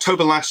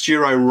October last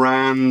year, I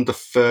ran the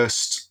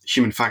first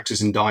Human Factors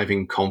in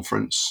Diving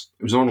conference.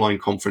 It was an online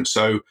conference.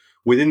 So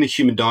within the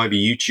Human Diver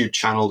YouTube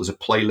channel, there's a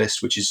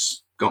playlist which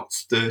has got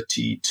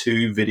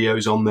 32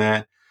 videos on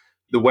there.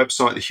 The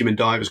website, The Human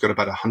Diver, has got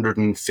about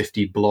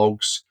 150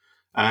 blogs.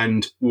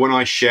 And when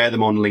I share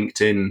them on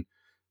LinkedIn,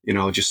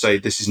 I'll just say,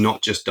 this is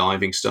not just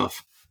diving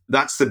stuff.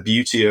 that's the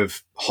beauty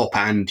of hop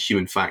and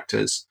human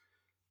factors.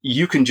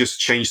 You can just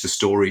change the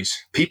stories.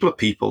 People are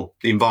people.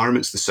 The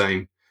environment's the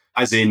same,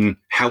 as in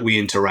how we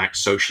interact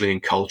socially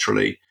and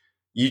culturally.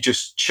 You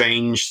just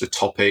change the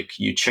topic,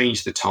 you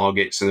change the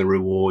targets and the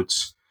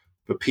rewards,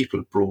 but people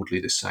are broadly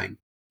the same.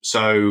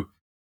 So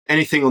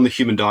anything on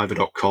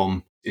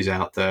thehumandiver.com is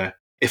out there,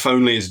 if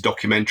only as a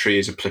documentary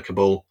is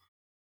applicable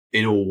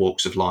in all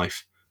walks of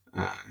life.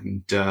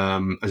 And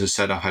as I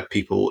said, I've had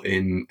people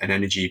in an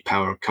energy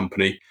power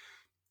company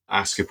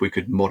ask if we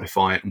could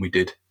modify it, and we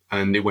did.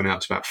 And it went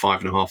out to about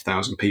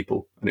 5,500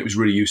 people, and it was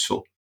really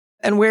useful.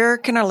 And where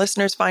can our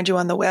listeners find you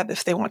on the web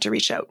if they want to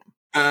reach out?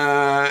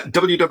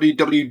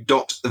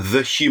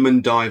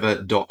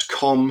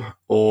 www.thehumandiver.com,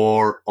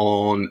 or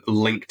on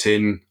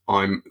LinkedIn.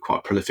 I'm quite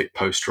a prolific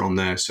poster on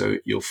there, so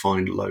you'll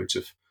find loads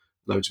of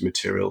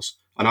materials.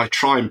 And I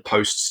try and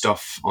post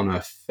stuff on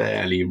a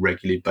fairly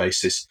regular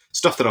basis,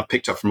 stuff that I've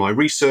picked up from my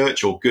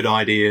research or good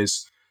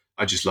ideas.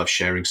 I just love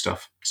sharing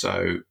stuff.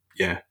 So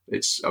yeah,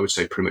 I would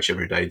say pretty much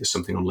every day there's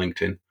something on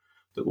LinkedIn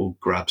that will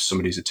grab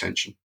somebody's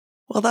attention.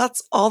 Well,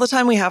 that's all the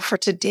time we have for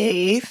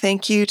today.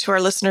 Thank you to our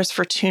listeners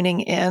for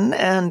tuning in,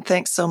 and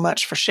thanks so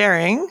much for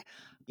sharing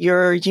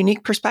your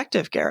unique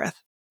perspective,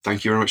 Gareth.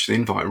 Thank you very much for the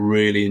invite. I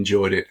really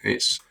enjoyed it.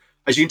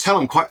 As you can tell,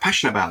 I'm quite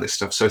passionate about this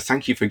stuff. So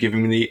thank you for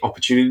giving me the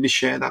opportunity to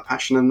share that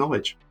passion and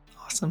knowledge.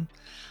 Awesome.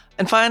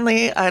 And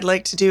finally, I'd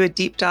like to do a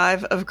deep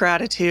dive of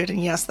gratitude,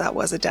 and yes, that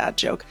was a dad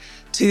joke,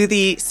 to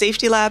the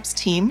Safety Labs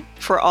team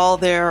for all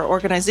their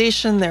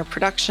organization, their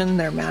production,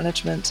 their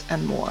management,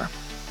 and more.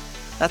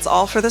 That's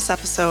all for this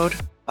episode.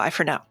 Bye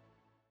for now.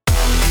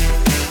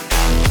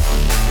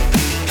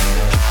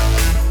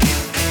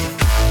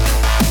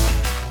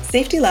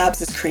 Safety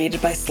Labs is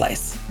created by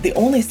Slice, the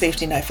only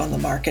safety knife on the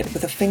market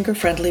with a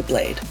finger-friendly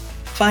blade.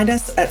 Find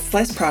us at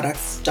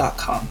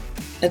sliceproducts.com.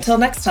 Until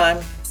next time,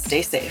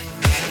 stay safe.